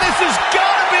good. And this has got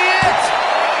to be it!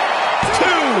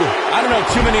 2! I don't know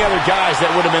too many other guys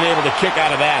that would have been able to kick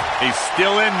out of that. He's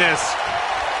still in this.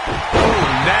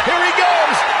 Boom, Here he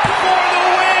goes for the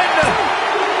win!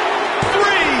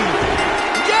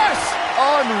 3! Yes!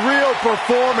 Unreal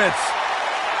performance.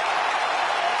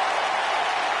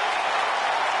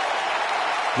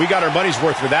 We got our money's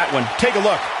worth for that one. Take a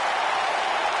look.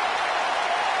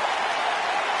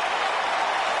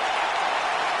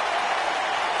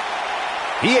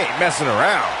 He ain't messing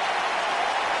around.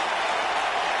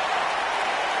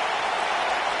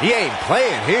 He ain't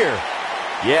playing here.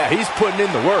 Yeah, he's putting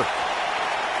in the work.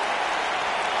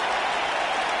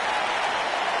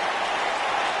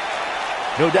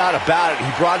 No doubt about it, he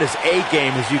brought his A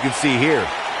game, as you can see here.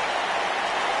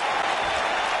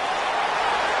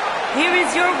 Here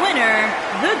is your winner,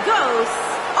 the Ghost,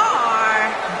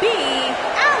 R.B.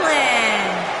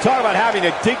 Allen. Talk about having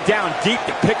to dig down deep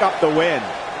to pick up the win.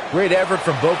 Great effort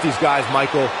from both these guys,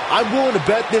 Michael. I'm willing to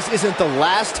bet this isn't the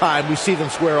last time we see them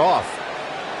square off.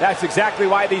 That's exactly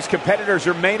why these competitors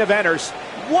are main eventers.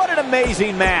 What an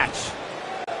amazing match.